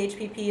that the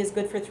DHPP is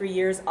good for 3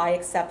 years, I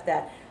accept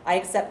that. I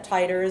accept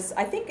titers.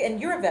 I think,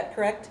 and you're a vet,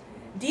 correct?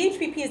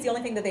 DHPP is the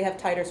only thing that they have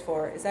titers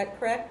for. Is that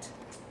correct?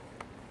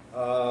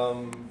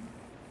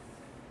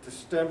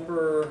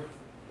 Distemper,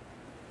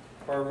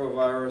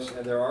 parvovirus,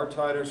 and there are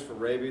titers for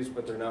rabies,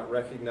 but they're not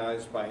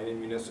recognized by any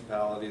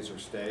municipalities or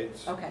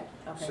states. Okay,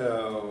 okay.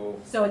 So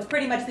it's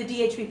pretty much the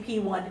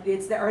DHPP one,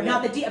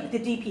 not the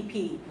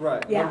DPP.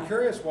 Right. Yeah. I'm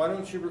curious, why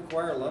don't you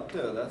require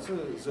lepto? That's a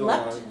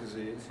zoonotic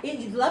disease.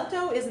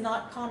 Lepto is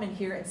not common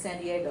here in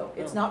San Diego.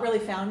 It's not really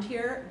found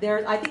here.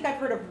 I think I've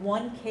heard of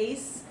one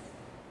case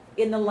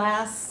in the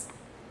last...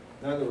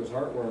 No, there was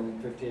heartworm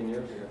 15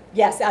 years ago.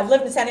 Yes, I've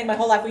lived in San Diego my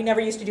whole life. We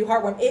never used to do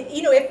heartworm.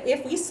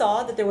 If we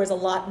saw that there was a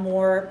lot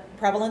more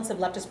prevalence of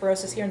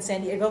leptospirosis here in San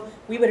Diego,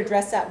 we would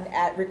address that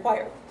and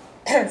require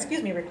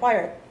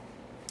it.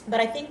 But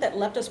I think that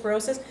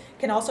leptospirosis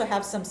can also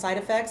have some side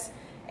effects,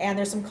 and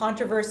there's some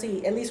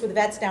controversy, at least with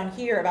vets down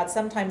here, about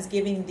sometimes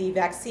giving the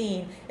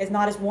vaccine is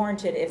not as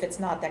warranted if it's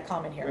not that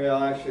common here.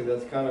 Well, actually,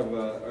 that's kind of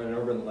an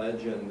urban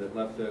legend that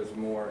lepto is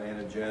more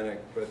antigenic,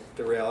 but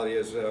the reality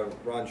is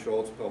Ron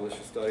Schultz published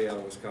a study out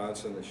of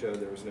Wisconsin that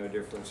showed there was no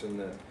difference in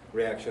the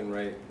reaction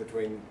rate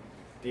between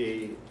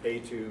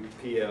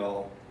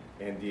DA2PL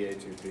and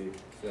DA2P.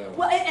 So.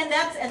 Well,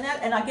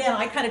 and again,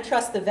 I kind of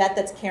trust the vet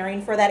that's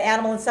caring for that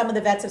animal, and some of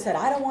the vets have said,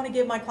 I don't want to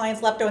give my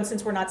clients lepto, and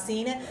since we're not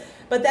seeing it,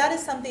 but that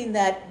is something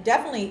that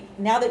definitely,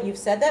 now that you've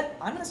said that,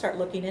 I'm going to start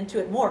looking into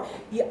it more.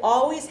 You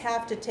always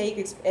have to take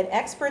an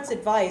expert's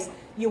advice.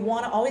 You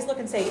want to always look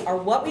and say, are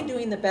what we're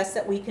doing the best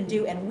that we can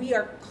do? And we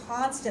are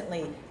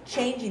constantly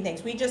changing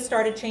things. We just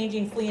started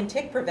changing flea and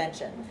tick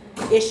prevention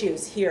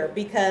issues here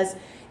because,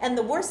 and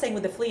the worst thing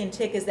with the flea and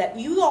tick is that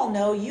you all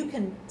know you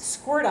can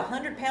squirt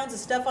 100 pounds of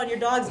stuff on your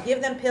dogs,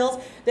 give them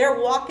pills, they're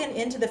walking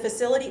into the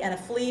facility and a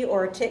flea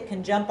or a tick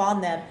can jump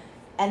on them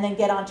and then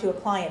get onto a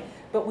client.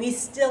 but we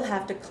still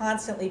have to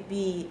constantly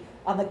be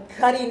on the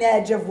cutting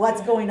edge of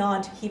what's going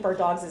on to keep our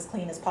dogs as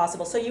clean as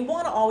possible. So you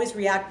want to always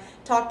react,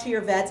 talk to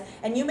your vets,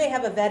 and you may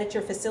have a vet at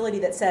your facility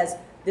that says,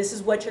 this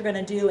is what you're going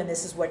to do and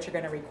this is what you're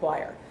going to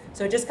require.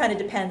 So it just kind of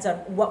depends on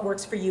what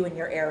works for you in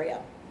your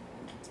area.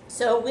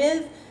 So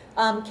with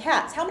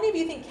cats, how many of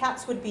you think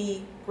cats would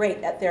be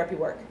great at therapy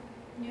work?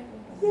 Yeah.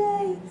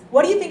 Yay!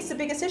 What do you think is the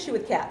biggest issue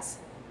with cats?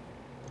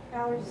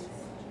 Allergies.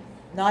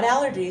 Not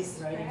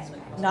allergies. Writing.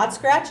 Not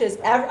scratches.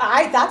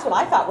 That's what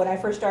I thought when I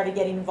first started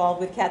getting involved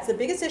with cats. The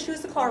biggest issue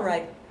is the car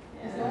ride.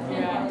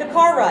 Yeah. The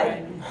car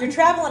ride. You're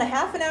traveling a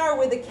half an hour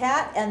with a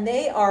cat, and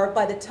they are,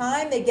 by the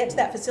time they get to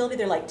that facility,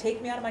 they're like,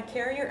 take me out of my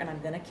carrier and I'm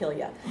going to kill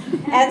you.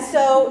 And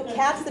so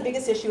cats, the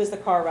biggest issue is the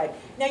car ride.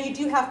 Now you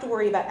do have to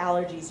worry about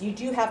allergies. You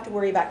do have to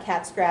worry about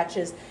cat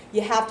scratches.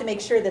 You have to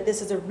make sure that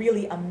this is a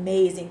really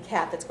amazing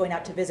cat that's going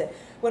out to visit.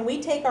 When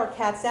we take our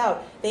cats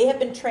out, they have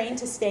been trained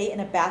to stay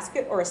in a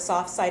basket or a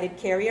soft-sided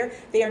carrier.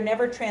 They are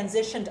never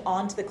transitioned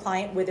onto the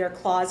client where their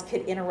claws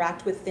could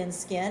interact with thin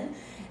skin.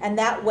 And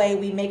that way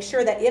we make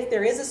sure that if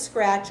there is a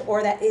scratch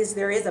or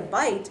there is a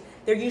bite,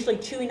 they're usually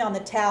chewing on the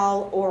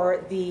towel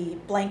or the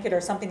blanket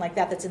or something like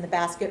that that's in the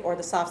basket or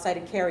the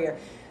soft-sided carrier.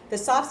 The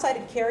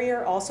soft-sided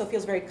carrier also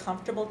feels very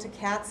comfortable to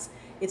cats.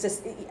 It's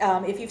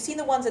if you've seen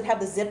the ones that have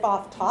the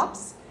zip-off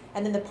tops,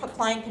 and then the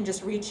client can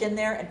just reach in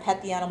there and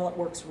pet the animal, it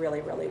works really,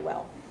 really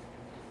well.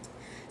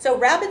 So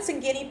rabbits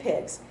and guinea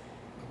pigs.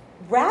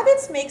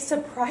 Rabbits make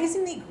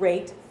surprisingly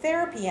great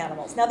therapy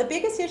animals. Now the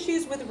biggest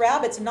issues with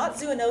rabbits, not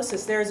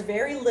zoonosis, there's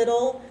very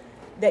little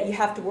that you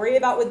have to worry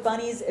about with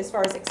bunnies as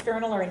far as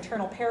external or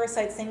internal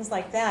parasites, things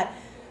like that.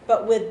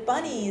 But with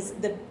bunnies,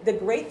 the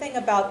great thing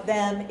about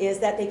them is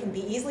that they can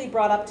be easily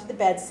brought up to the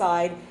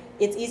bedside.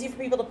 It's easy for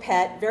people to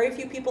pet. Very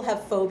few people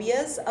have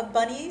phobias of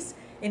bunnies.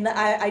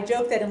 I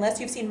joke that unless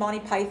you've seen Monty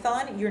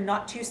Python, you're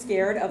not too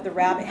scared of the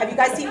rabbit. Have you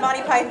guys seen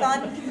Monty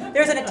Python?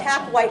 There's an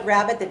attack white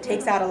rabbit that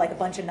takes out a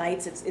bunch of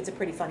knights. It's a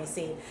pretty funny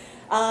scene.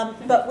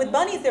 But with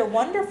bunnies, they're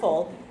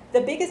wonderful.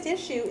 The biggest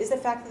issue is the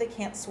fact that they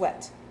can't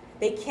sweat.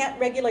 They can't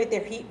regulate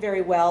their heat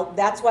very well.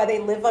 That's why they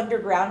live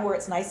underground where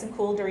it's nice and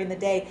cool during the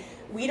day.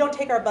 We don't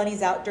take our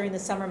bunnies out during the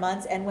summer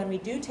months, and when we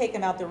do take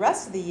them out the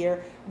rest of the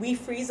year, we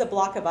freeze a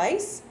block of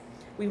ice.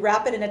 We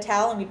wrap it in a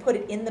towel and we put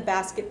it in the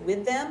basket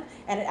with them,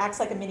 and it acts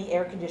like a mini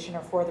air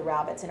conditioner for the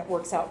rabbits, and it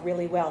works out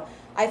really well.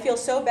 I feel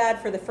so bad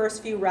for the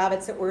first few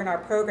rabbits that were in our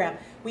program.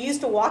 We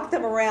used to walk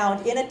them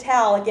around in a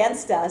towel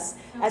against us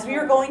as we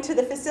were going to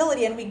the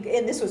facility, and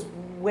this was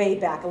way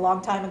back, a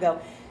long time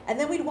ago. And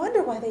then we'd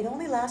wonder why they'd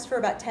only last for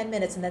about 10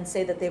 minutes and then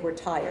say that they were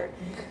tired.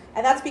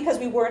 And that's because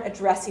we weren't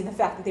addressing the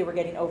fact that they were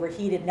getting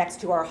overheated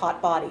next to our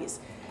hot bodies.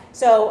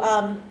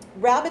 So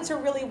rabbits are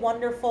really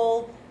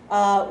wonderful.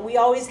 We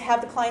always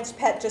have the client's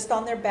pet just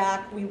on their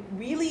back. We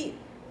really,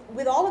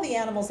 with all of the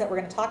animals that we're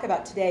going to talk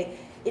about today,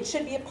 it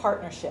should be a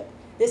partnership.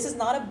 This is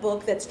not a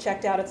book that's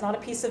checked out. It's not a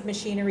piece of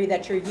machinery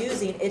that you're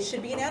using. It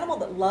should be an animal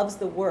that loves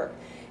the work.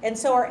 And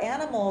so our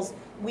animals,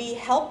 we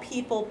help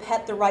people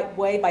pet the right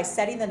way by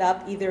setting them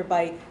up either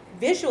by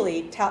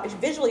visually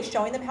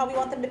showing them how we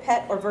want them to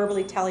pet or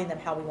verbally telling them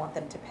how we want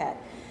them to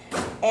pet.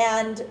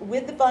 And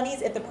with the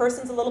bunnies, if the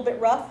person's a little bit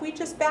rough, we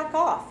just back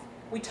off.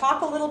 We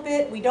talk a little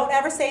bit. We don't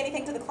ever say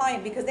anything to the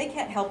client because they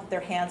can't help that their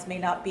hands may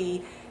not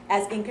be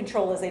as in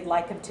control as they'd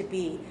like them to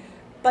be.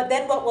 But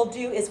then what we'll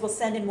do is we'll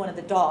send in one of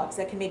the dogs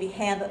that can maybe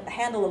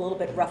handle a little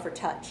bit rougher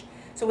touch.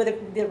 So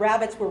with the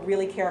rabbits, we're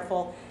really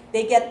careful.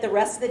 They get the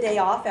rest of the day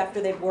off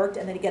after they've worked,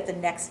 and then they get the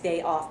next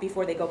day off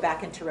before they go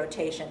back into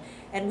rotation.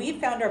 And we've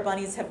found our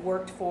bunnies have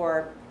worked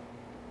for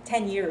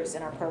 10 years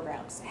in our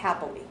programs,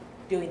 happily,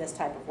 doing this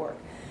type of work.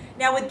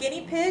 Now with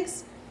guinea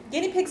pigs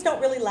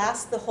don't really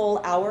last the whole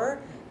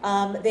hour.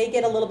 They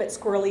get a little bit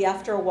squirrely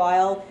after a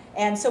while,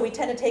 and so we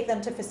tend to take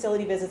them to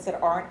facility visits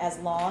that aren't as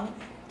long.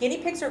 Guinea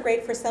pigs are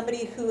great for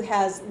somebody who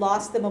has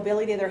lost the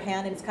mobility of their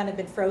hand and it's kind of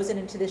been frozen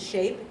into this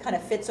shape. It kind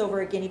of fits over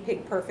a guinea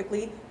pig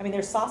perfectly. I mean,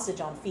 they're sausage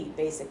on feet,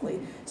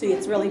 basically. So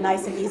it's really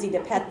nice and easy to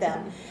pet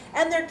them.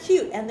 And they're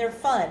cute, and they're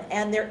fun,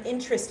 and they're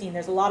interesting.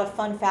 There's a lot of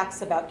fun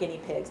facts about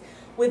guinea pigs.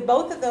 With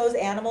both of those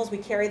animals, we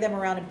carry them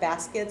around in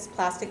baskets,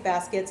 plastic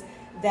baskets,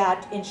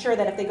 that ensure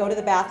that if they go to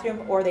the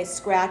bathroom or they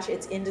scratch,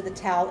 it's into the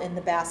towel in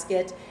the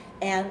basket.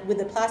 And with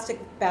the plastic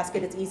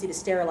basket, it's easy to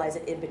sterilize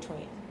it in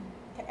between.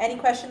 Any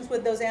questions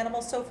with those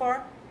animals so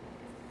far?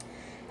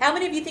 How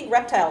many of you think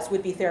reptiles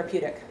would be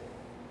therapeutic?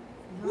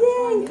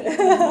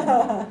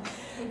 Yay!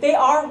 They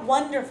are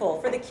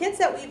wonderful. For the kids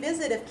that we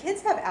visit, if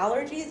kids have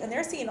allergies and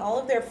they're seeing all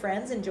of their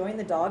friends enjoying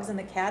the dogs and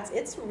the cats,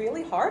 it's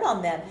really hard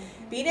on them.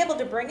 Being able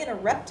to bring in a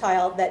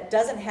reptile that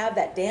doesn't have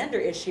that dander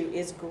issue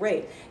is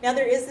great. Now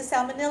there is the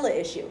salmonella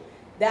issue.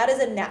 That is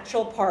a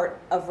natural part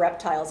of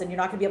reptiles, and you're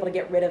not going to be able to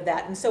get rid of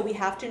that. And so we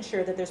have to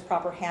ensure that there's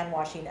proper hand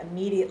washing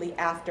immediately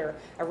after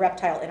a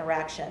reptile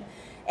interaction.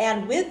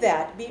 And with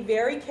that, be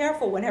very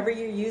careful whenever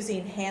you're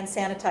using hand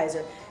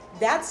sanitizer.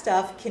 That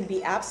stuff can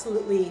be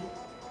absolutely,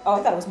 oh,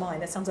 I thought it was mine.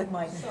 That sounds like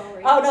mine.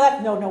 Sorry. Oh,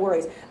 no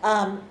worries.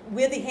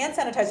 With the hand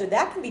sanitizer,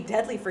 that can be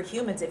deadly for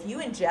humans. If you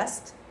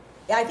ingest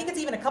I think it's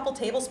even a couple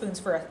tablespoons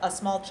for a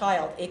small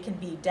child. It can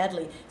be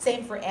deadly.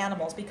 Same for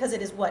animals, because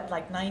it is what,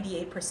 like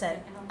 98%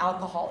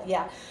 alcohol.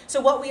 Yeah.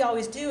 So what we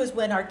always do is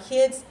when our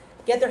kids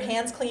get their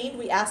hands cleaned,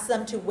 we ask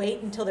them to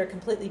wait until they're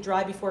completely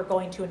dry before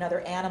going to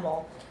another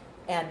animal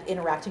and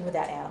interacting with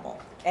that animal.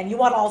 And you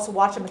want to also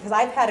watch them, because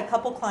I've had a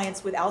couple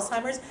clients with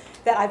Alzheimer's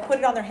that I've put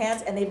it on their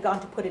hands and they've gone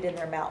to put it in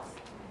their mouth.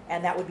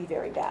 And that would be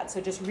very bad.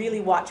 So just really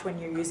watch when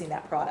you're using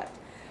that product.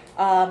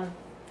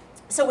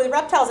 So with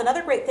reptiles,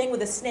 another great thing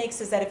with the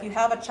snakes is that if you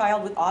have a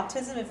child with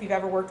autism, if you've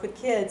ever worked with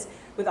kids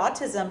with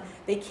autism,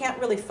 they can't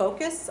really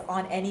focus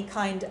on any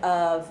kind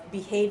of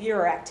behavior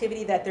or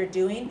activity that they're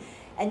doing.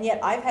 And yet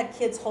I've had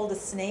kids hold a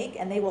snake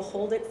and they will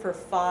hold it for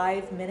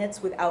 5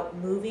 minutes without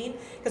moving,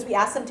 because we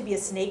ask them to be a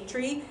snake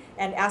tree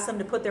and ask them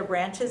to put their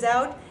branches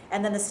out,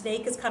 and then the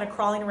snake is kind of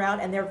crawling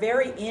around and they're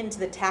very into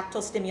the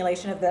tactile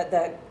stimulation of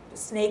the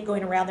snake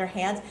going around their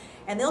hands,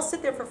 and they'll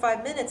sit there for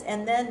 5 minutes,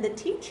 and then the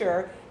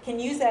teacher can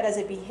use that as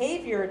a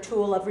behavior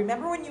tool of,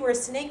 remember when you were a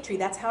snake tree,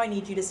 that's how I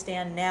need you to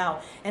stand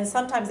now. And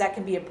sometimes that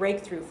can be a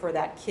breakthrough for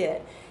that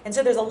kid. And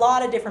so there's a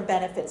lot of different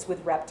benefits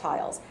with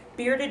reptiles.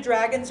 Bearded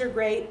dragons are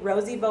great,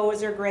 rosy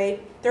boas are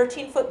great,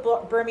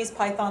 13-foot Burmese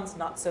pythons,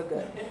 not so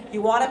good.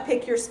 You want to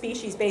pick your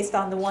species based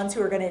on the ones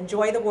who are going to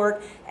enjoy the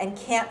work and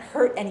can't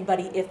hurt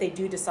anybody if they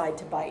do decide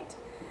to bite.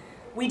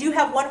 We do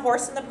have one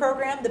horse in the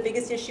program. The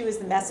biggest issue is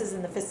the messes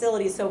in the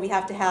facility, so we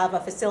have to have a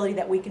facility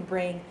that we can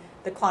bring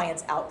the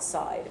clients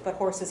outside. But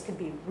horses can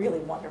be really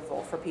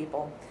wonderful for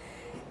people.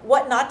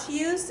 What not to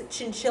use?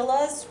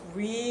 Chinchillas,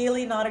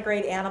 really not a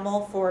great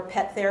animal for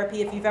pet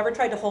therapy. If you've ever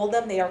tried to hold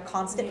them, they are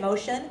constant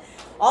motion.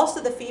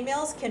 Also, the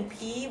females can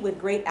pee with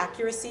great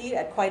accuracy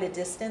at quite a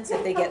distance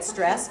if they get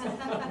stressed.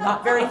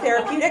 Not very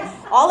therapeutic.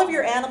 All of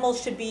your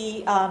animals should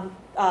be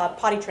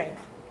potty trained,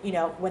 you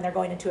know, when they're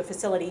going into a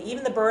facility.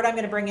 Even the bird I'm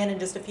going to bring in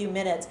just a few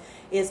minutes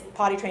is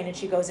potty trained, and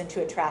she goes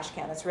into a trash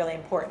can. It's really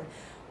important.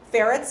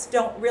 Ferrets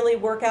don't really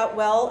work out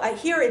well.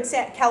 Here in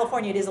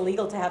California, it is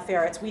illegal to have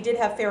ferrets. We did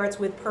have ferrets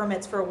with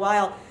permits for a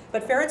while,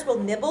 but ferrets will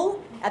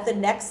nibble at the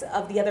necks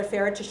of the other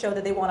ferret to show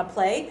that they want to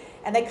play,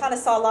 and they kind of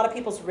saw a lot of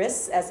people's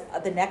wrists as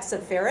the necks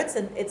of ferrets,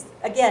 and it's,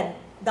 again,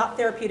 not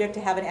therapeutic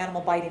to have an animal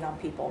biting on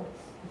people.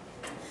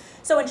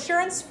 So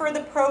insurance for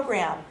the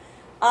program.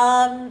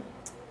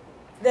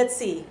 Let's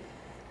see.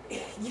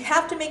 You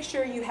have to make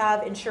sure you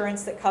have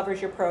insurance that covers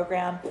your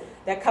program,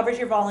 that covers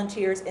your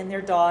volunteers and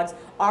their dogs.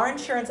 Our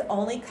insurance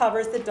only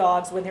covers the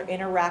dogs when they're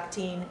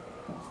interacting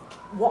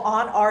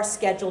on our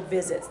scheduled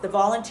visits. The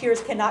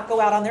volunteers cannot go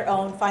out on their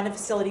own, find a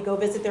facility, go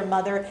visit their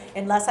mother,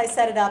 unless I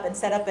set it up and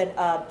set up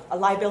a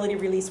liability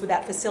release with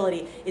that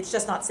facility. It's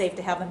just not safe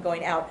to have them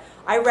going out.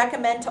 I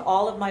recommend to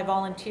all of my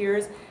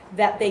volunteers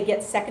that they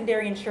get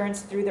secondary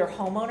insurance through their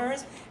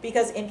homeowners,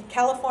 because in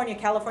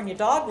California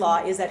dog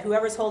law is that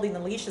whoever's holding the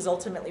leash is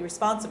ultimately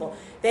responsible.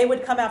 They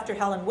would come after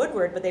Helen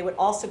Woodward, but they would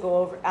also go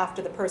over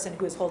after the person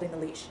who is holding the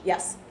leash.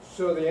 Yes?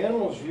 So the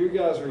animals you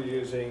guys are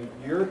using,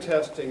 you're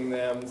testing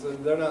them, so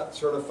they're not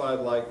certified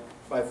like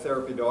by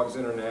Therapy Dogs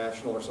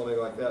International or something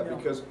like that, No.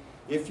 because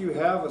if you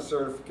have a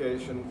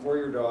certification for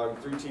your dog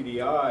through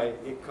TDI,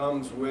 it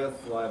comes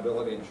with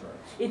liability insurance.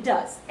 It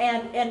does.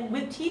 And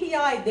with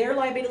TDI, their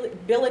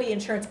liability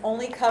insurance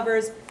only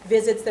covers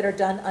visits that are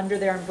done under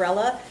their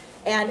umbrella.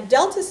 And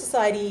Delta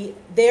Society,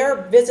 their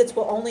visits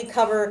will only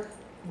cover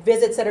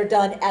visits that are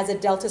done as a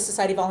Delta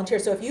Society volunteer.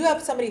 So if you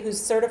have somebody who's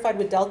certified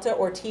with Delta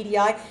or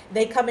TDI,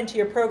 they come into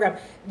your program,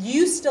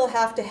 you still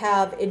have to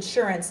have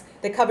insurance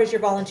that covers your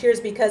volunteers,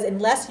 because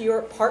unless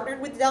you're partnered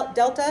with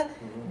Delta,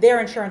 their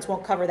insurance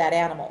won't cover that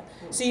animal.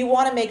 So you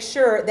want to make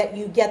sure that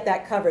you get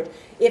that coverage.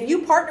 If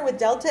you partner with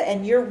Delta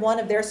and you're one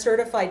of their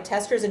certified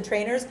testers and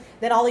trainers,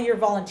 then all of your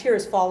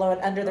volunteers follow it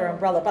under their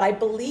umbrella. But I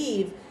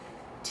believe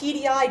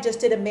TDI just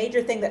did a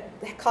major thing that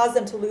caused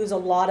them to lose a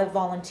lot of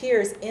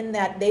volunteers, in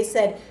that they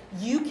said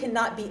you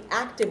cannot be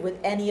active with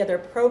any other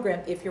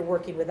program if you're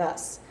working with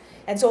us.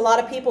 And so a lot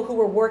of people who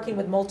were working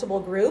with multiple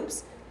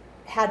groups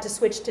had to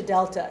switch to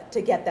Delta to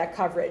get that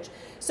coverage.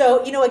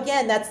 So, you know,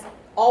 again, that's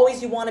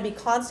always, you want to be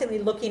constantly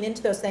looking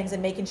into those things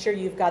and making sure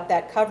you've got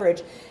that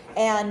coverage.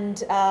 And,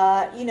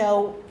 you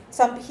know,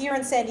 here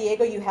in San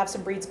Diego, you have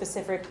some breed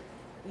specific,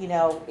 you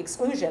know,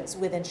 exclusions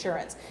with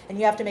insurance, and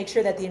you have to make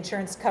sure that the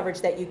insurance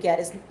coverage that you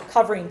get is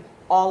covering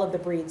all of the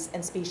breeds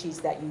and species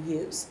that you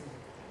use.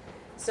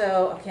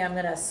 So, okay, I'm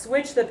going to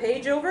switch the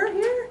page over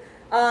here.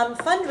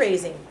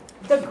 Fundraising.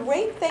 The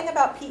great thing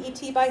about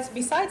PET,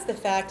 besides the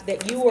fact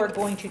that you are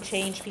going to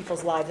change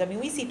people's lives, I mean,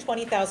 we see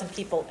 20,000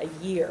 people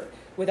a year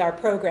with our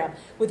program,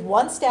 with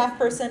one staff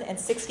person and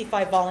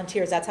 65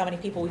 volunteers. That's how many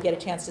people we get a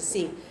chance to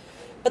see.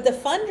 But the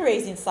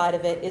fundraising side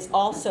of it is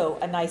also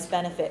a nice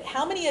benefit.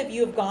 How many of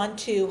you have gone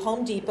to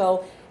Home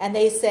Depot and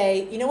they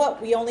say, you know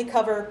what, we only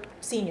cover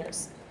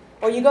seniors?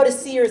 Or you go to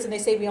Sears and they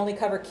say we only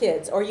cover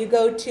kids. Or you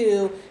go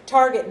to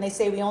Target and they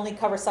say we only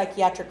cover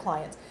psychiatric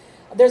clients.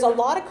 There's a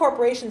lot of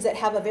corporations that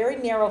have a very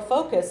narrow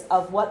focus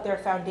of what their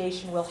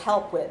foundation will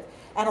help with.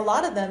 And a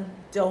lot of them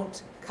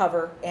don't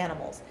cover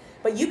animals.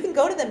 But you can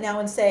go to them now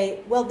and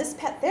say, well, this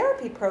pet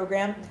therapy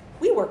program,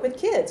 we work with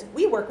kids,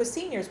 we work with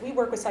seniors, we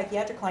work with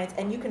psychiatric clients,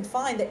 and you can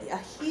find that a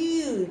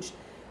huge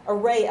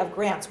array of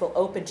grants will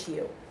open to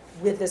you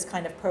with this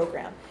kind of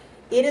program.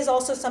 It is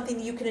also something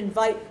that you can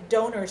invite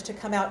donors to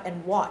come out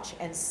and watch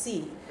and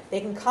see. They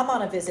can come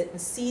on a visit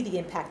and see the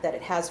impact that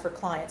it has for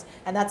clients,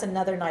 and that's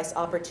another nice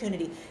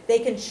opportunity. They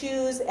can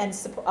choose and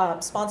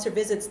sponsor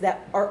visits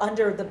that are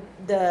under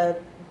the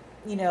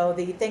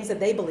things that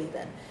they believe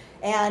in.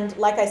 And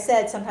like I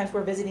said, sometimes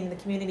we're visiting the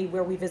community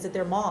where we visit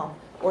their mom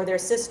or their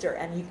sister,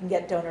 and you can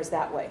get donors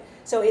that way.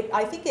 So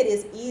I think it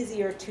is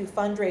easier to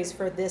fundraise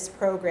for this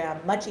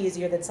program, much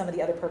easier than some of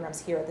the other programs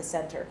here at the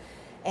center.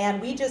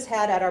 And we just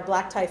had at our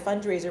Black Tie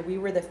fundraiser, we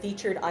were the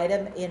featured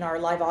item in our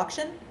live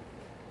auction.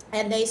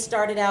 And they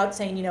started out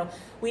saying,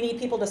 we need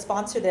people to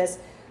sponsor this.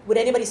 Would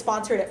anybody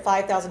sponsor it at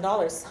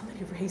 $5,000?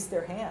 Somebody raised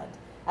their hand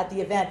at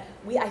the event.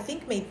 We, I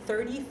think, made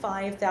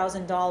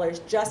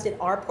 $35,000 just in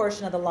our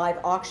portion of the live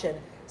auction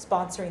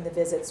sponsoring the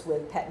visits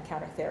with pet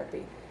encounter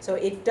therapy. So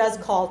it does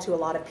call to a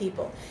lot of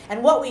people.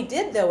 And what we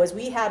did, though, is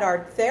we had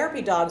our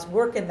therapy dogs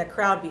work in the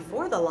crowd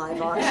before the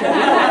live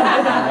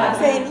auction,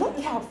 saying, look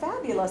how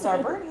fabulous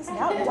our Bernese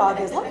Mountain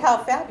Dog is. Look how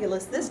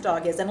fabulous this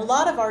dog is. And a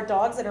lot of our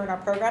dogs that are in our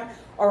program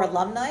are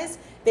alumni.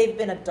 They've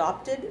been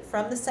adopted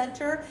from the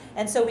center.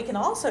 And so we can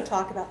also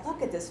talk about,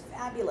 look at this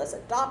fabulous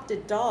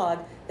adopted dog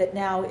that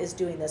now is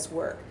doing this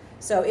work.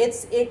 So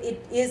it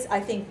is, I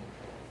think,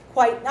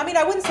 quite, I mean,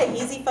 I wouldn't say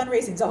easy.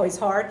 Fundraising is always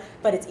hard,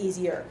 but it's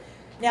easier.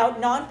 Now,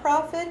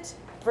 nonprofit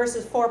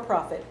versus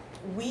for-profit.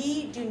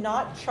 We do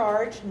not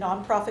charge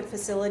nonprofit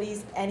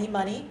facilities any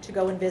money to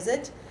go and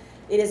visit.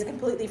 It is a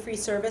completely free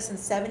service, and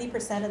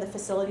 70% of the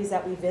facilities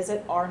that we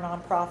visit are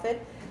nonprofit.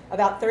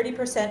 About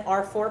 30%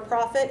 are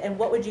for-profit, and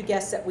what would you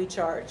guess that we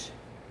charge?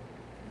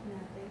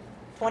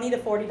 Nothing. $20 to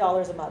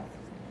 $40 a month.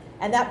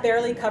 And that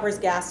barely covers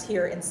gas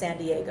here in San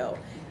Diego.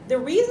 The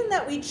reason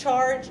that we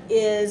charge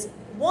is,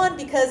 one,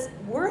 because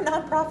we're a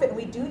nonprofit and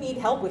we do need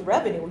help with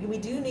revenue. We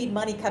do need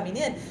money coming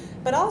in.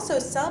 But also,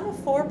 some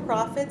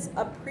for-profits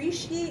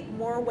appreciate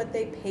more what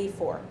they pay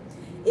for.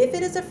 If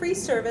it is a free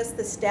service,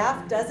 the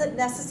staff doesn't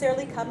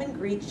necessarily come and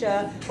greet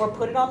you or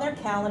put it on their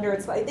calendar.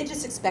 It's like they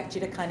just expect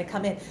you to kind of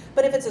come in.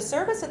 But if it's a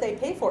service that they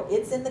pay for,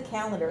 it's in the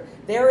calendar.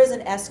 There is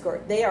an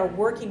escort. They are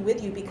working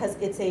with you because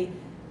it's a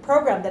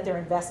program that they're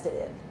invested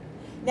in.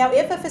 Now,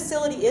 if a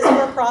facility is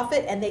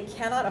for-profit and they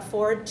cannot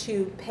afford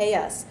to pay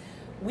us,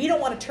 we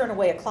don't want to turn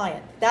away a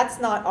client. That's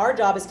not our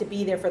job, is to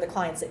be there for the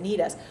clients that need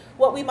us.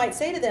 What we might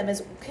say to them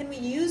is, can we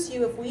use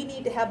you if we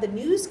need to have the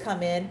news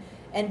come in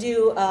and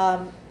do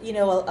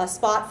a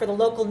spot for the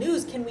local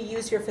news? Can we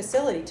use your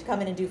facility to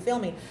come in and do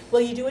filming?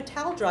 Will you do a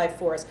towel drive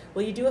for us?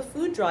 Will you do a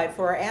food drive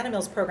for our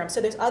animals program? So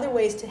there's other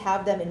ways to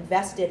have them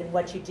invested in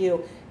what you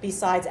do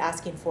besides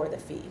asking for the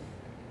fee.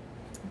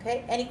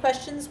 Okay, any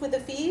questions with the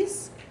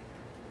fees?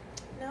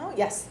 No?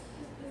 Yes?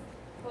 This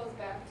goes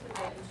back to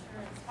the insurance.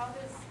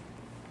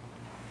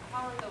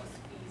 How are those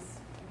fees?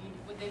 I mean,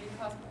 would they be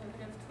cost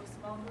prohibitive to a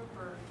small group,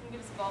 or can you give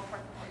us a ballpark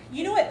of what?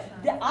 You know what?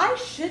 I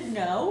should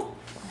know,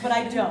 but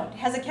I don't.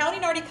 Has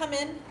accounting already come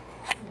in?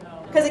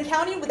 No. Because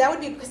accounting, that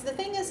would be, because the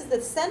thing is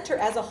the center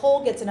as a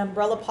whole gets an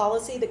umbrella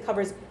policy that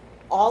covers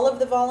all of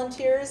the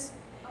volunteers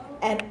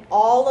and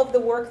all of the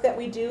work that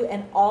we do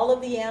and all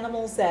of the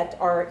animals that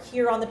are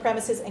here on the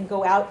premises and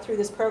go out through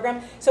this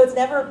program. So it's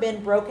never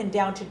been broken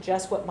down to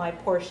just what my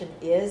portion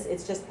is.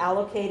 It's just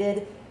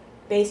allocated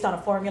based on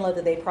a formula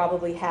that they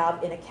probably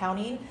have in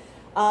accounting.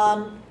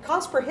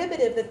 Cost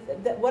prohibitive,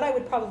 that what I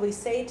would probably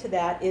say to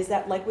that is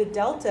that, like with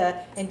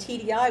Delta and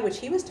TDI, which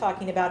he was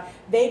talking about,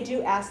 they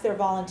do ask their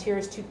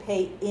volunteers to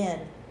pay in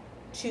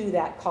to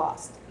that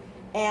cost.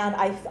 And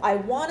I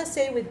want to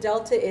say with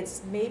Delta,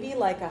 it's maybe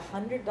like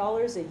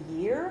 $100 a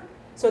year.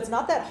 So it's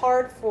not that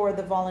hard for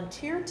the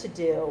volunteer to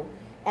do,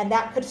 and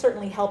that could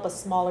certainly help a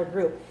smaller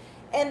group.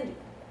 And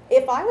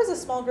if I was a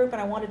small group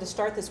and I wanted to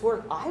start this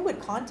work, I would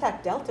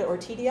contact Delta or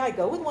TDI,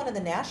 go with one of the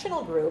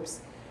national groups,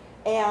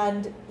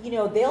 and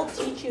they'll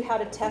teach you how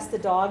to test the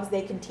dogs.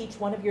 They can teach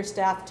one of your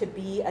staff to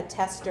be a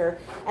tester,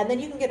 and then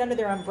you can get under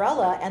their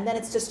umbrella, and then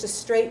it's just a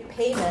straight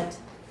payment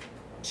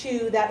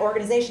to that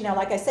organization. Now,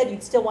 like I said,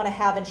 you'd still want to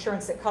have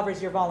insurance that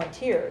covers your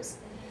volunteers,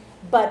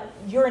 but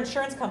your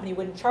insurance company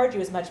wouldn't charge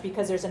you as much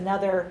because there's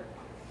another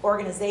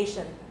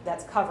organization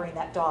that's covering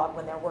that dog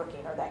when they're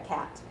working, or that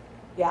cat.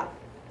 Yeah.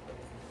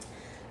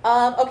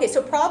 Okay,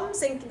 so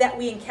problems that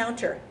we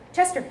encounter.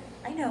 Chester,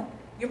 I know,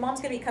 your mom's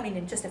going to be coming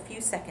in just a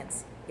few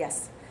seconds.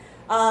 Yes.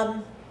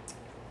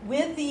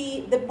 With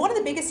one of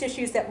the biggest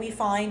issues that we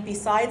find,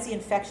 besides the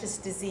infectious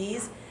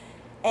disease,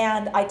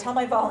 and I tell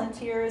my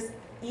volunteers,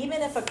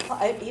 even if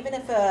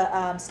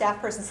a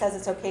staff person says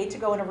it's okay to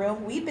go in a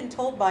room, we've been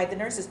told by the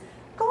nurses,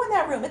 go in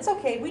that room, it's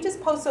okay, we just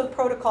post those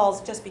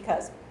protocols just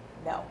because.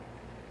 No.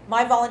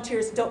 My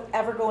volunteers don't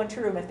ever go into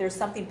a room. If there's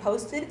something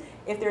posted,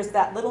 if there's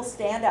that little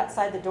stand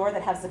outside the door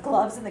that has the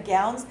gloves and the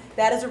gowns,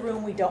 that is a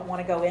room we don't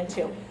want to go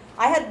into.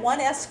 I had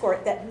one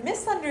escort that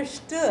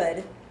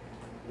misunderstood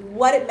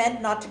what it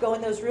meant not to go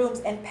in those rooms,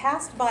 and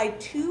passed by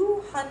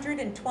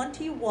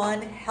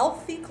 221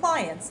 healthy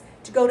clients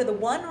to go to the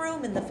one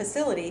room in the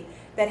facility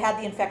that had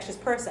the infectious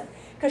person.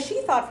 Because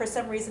she thought for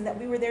some reason that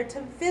we were there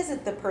to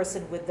visit the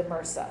person with the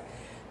MRSA.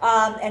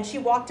 And she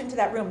walked into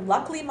that room.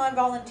 Luckily, my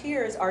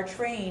volunteers are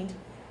trained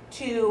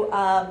to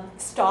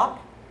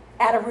stop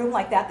at a room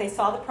like that. They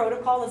saw the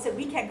protocol and said,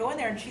 we can't go in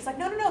there. And she's like,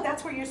 no, no, no,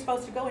 that's where you're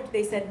supposed to go into.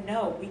 They said,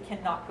 no, we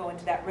cannot go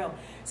into that room.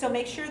 So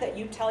make sure that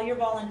you tell your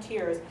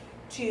volunteers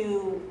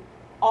to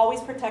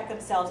always protect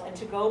themselves and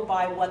to go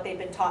by what they've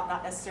been taught,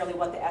 not necessarily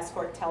what the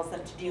escort tells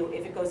them to do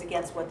if it goes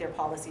against what their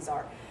policies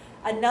are.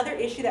 Another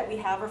issue that we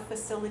have are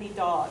facility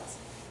dogs.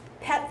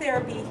 Pet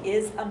therapy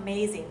is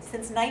amazing.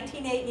 Since the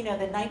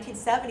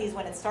 1970s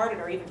when it started,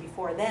 or even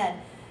before then,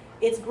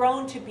 it's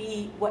grown to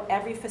be what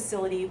every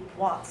facility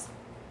wants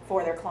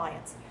for their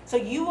clients. So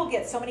you will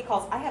get so many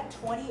calls. I have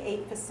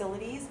 28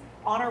 facilities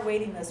on our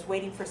waiting list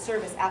waiting for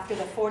service after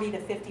the 40 to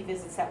 50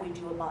 visits that we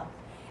do a month.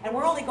 And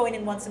we're only going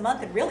in once a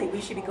month, and really we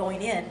should be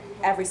going in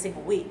every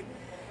single week.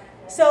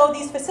 So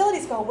these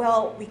facilities go,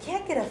 well, we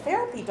can't get a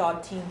therapy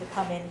dog team to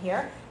come in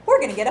here. We're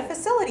going to get a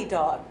facility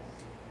dog.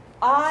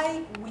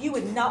 You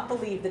would not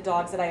believe the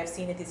dogs that I have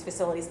seen at these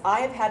facilities.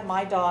 I have had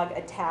my dog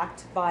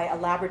attacked by a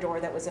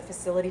Labrador that was a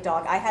facility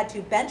dog. I had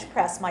to bench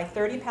press my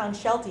 30-pound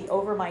Sheltie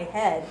over my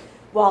head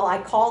while I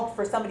called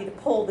for somebody to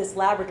pull this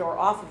Labrador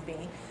off of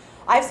me.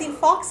 I've seen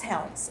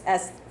foxhounds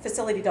as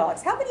facility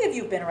dogs. How many of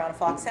you have been around a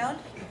foxhound?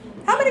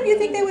 How many of you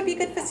think they would be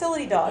good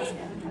facility dogs?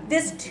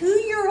 This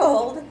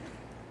 2-year-old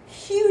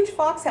huge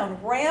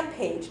foxhound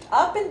rampaged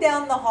up and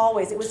down the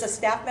hallways. It was a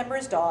staff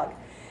member's dog.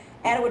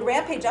 And it would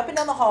rampage up and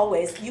down the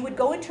hallways. You would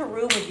go into a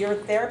room with your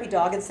therapy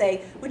dog and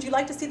say, would you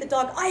like to see the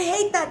dog? I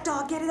hate that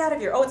dog, get it out of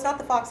here. Oh, it's not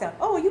the foxhound.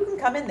 Oh, you can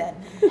come in then.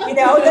 You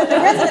know, the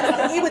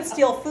residents, he would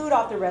steal food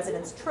off the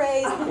residents'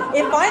 trays.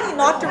 It finally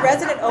knocked a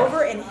resident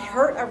over and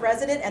hurt a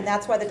resident, and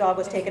that's why the dog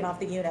was taken off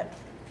the unit.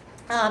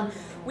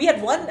 We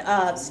had one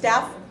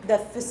staff,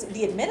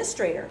 the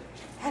administrator,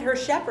 had her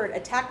shepherd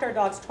attacked our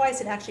dogs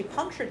twice and actually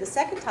punctured the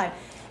second time.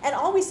 And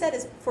all we said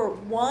is, for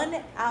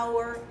 1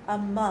 hour a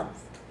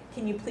month,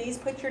 can you please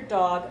put your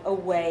dog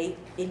away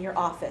in your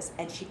office?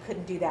 And she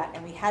couldn't do that.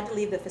 And we had to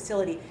leave the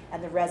facility,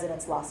 and the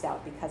residents lost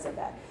out because of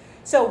that.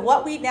 So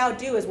what we now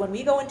do is when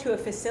we go into a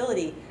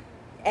facility,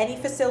 any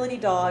facility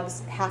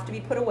dogs have to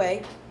be put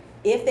away.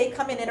 If they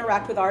come and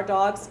interact with our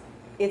dogs,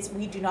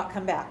 we do not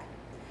come back.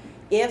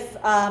 If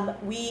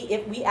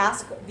we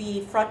ask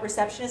the front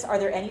receptionist, are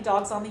there any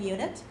dogs on the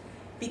unit?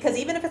 Because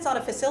even if it's not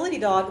a facility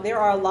dog, there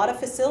are a lot of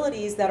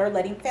facilities that are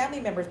letting family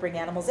members bring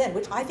animals in,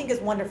 which I think is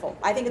wonderful.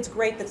 I think it's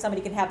great that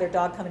somebody can have their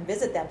dog come and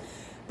visit them.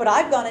 But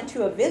I've gone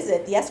into a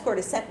visit, the escort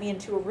has sent me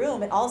into a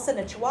room, and all of a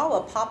sudden a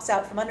chihuahua pops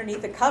out from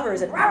underneath the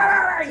covers and,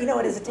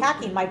 it is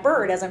attacking my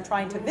bird as I'm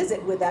trying to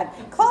visit with that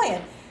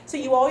client. So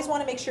you always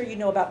want to make sure you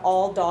know about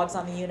all dogs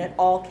on the unit,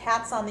 all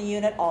cats on the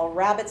unit, all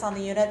rabbits on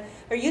the unit.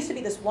 There used to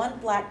be this one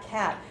black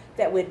cat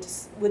that would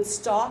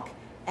stalk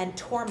and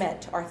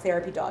torment our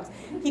therapy dogs.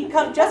 He'd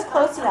come just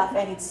close enough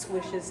and he'd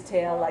swish his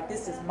tail like,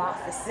 this is my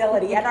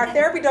facility. And our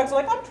therapy dogs were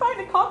like, I'm trying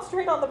to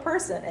concentrate on the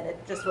person. And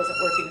it just wasn't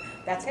working.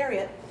 That's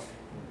Harriet.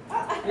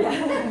 We're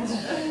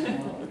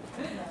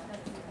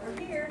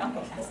here.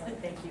 Okay,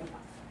 excellent. Thank you.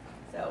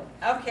 So,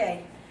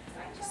 okay.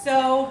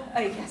 So,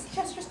 yes,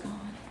 Chester's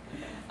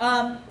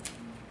gone.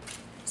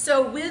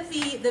 So with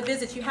the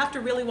visits, you have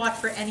to really watch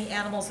for any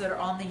animals that are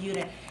on the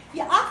unit.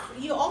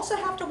 You also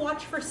have to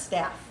watch for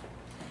staff.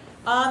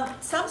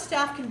 Some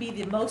staff can be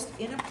the most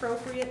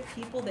inappropriate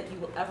people that you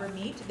will ever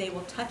meet. They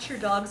will touch your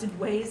dogs in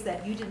ways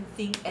that you didn't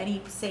think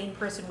any sane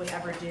person would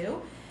ever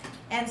do.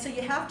 And so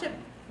you have to,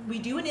 we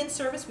do an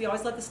in-service. We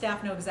always let the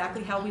staff know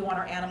exactly how we want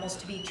our animals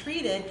to be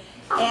treated.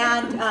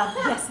 And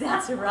yes,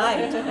 that's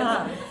right.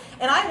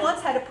 And I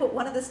once had to put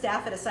one of the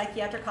staff at a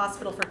psychiatric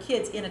hospital for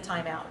kids in a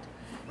timeout.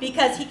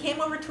 Because he came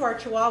over to our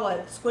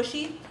Chihuahua,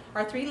 Squishy,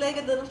 our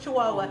 3-legged little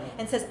Chihuahua,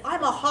 and says,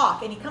 I'm a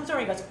hawk. And he comes over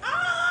and he goes,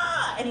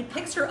 ah! And he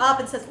picks her up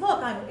and says,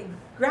 look, I'm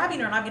grabbing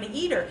her and I'm going to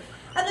eat her.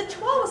 And the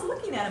Chihuahua was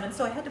looking at him, and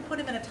so I had to put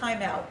him in a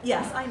timeout.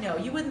 Yes, I know.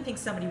 You wouldn't think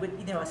somebody would,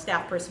 a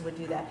staff person would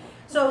do that.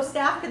 So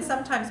staff can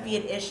sometimes be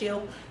an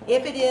issue.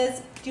 If it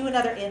is, do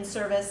another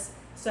in-service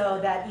so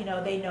that,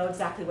 they know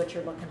exactly what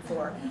you're looking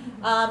for.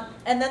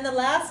 And then the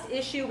last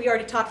issue, we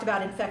already talked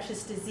about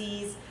infectious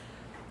disease.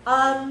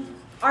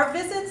 Our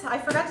visits, I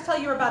forgot to tell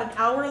you, are about an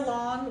hour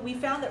long. We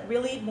found that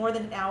really more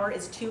than an hour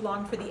is too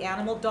long for the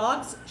animal.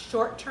 Dogs,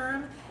 short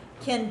term,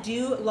 can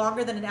do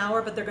longer than an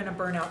hour, but they're going to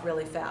burn out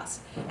really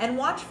fast. And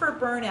watch for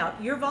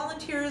burnout. Your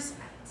volunteers,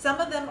 some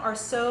of them are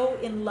so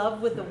in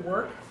love with the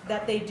work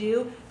that they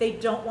do, they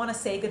don't want to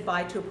say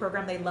goodbye to a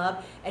program they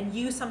love, and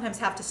you sometimes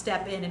have to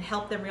step in and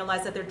help them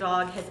realize that their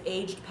dog has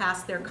aged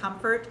past their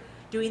comfort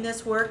doing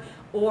this work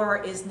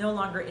or is no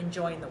longer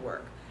enjoying the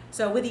work.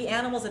 So with the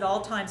animals at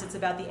all times, it's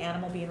about the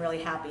animal being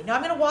really happy. Now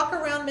I'm going to walk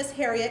around Miss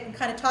Harriet and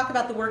kind of talk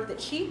about the work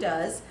that she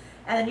does,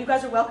 and then you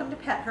guys are welcome to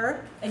pet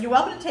her, and you're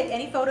welcome to take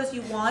any photos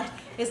you want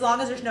as long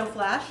as there's no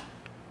flash.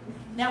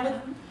 Now with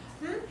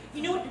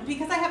You know,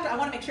 because I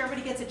want to make sure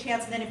everybody gets a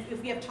chance, and then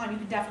if we have time, you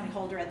can definitely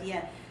hold her at the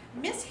end.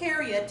 Miss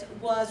Harriet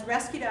was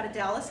rescued out of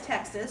Dallas,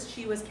 Texas.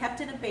 She was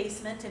kept in a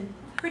basement and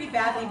pretty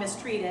badly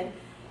mistreated.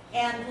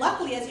 And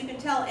luckily, as you can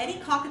tell, any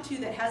cockatoo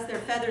that has their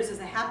feathers is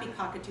a happy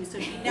cockatoo, so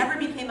she never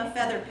became a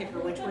feather picker,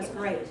 which was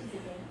great.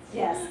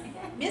 Yes.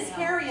 Miss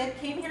Harriet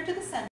came here to the center.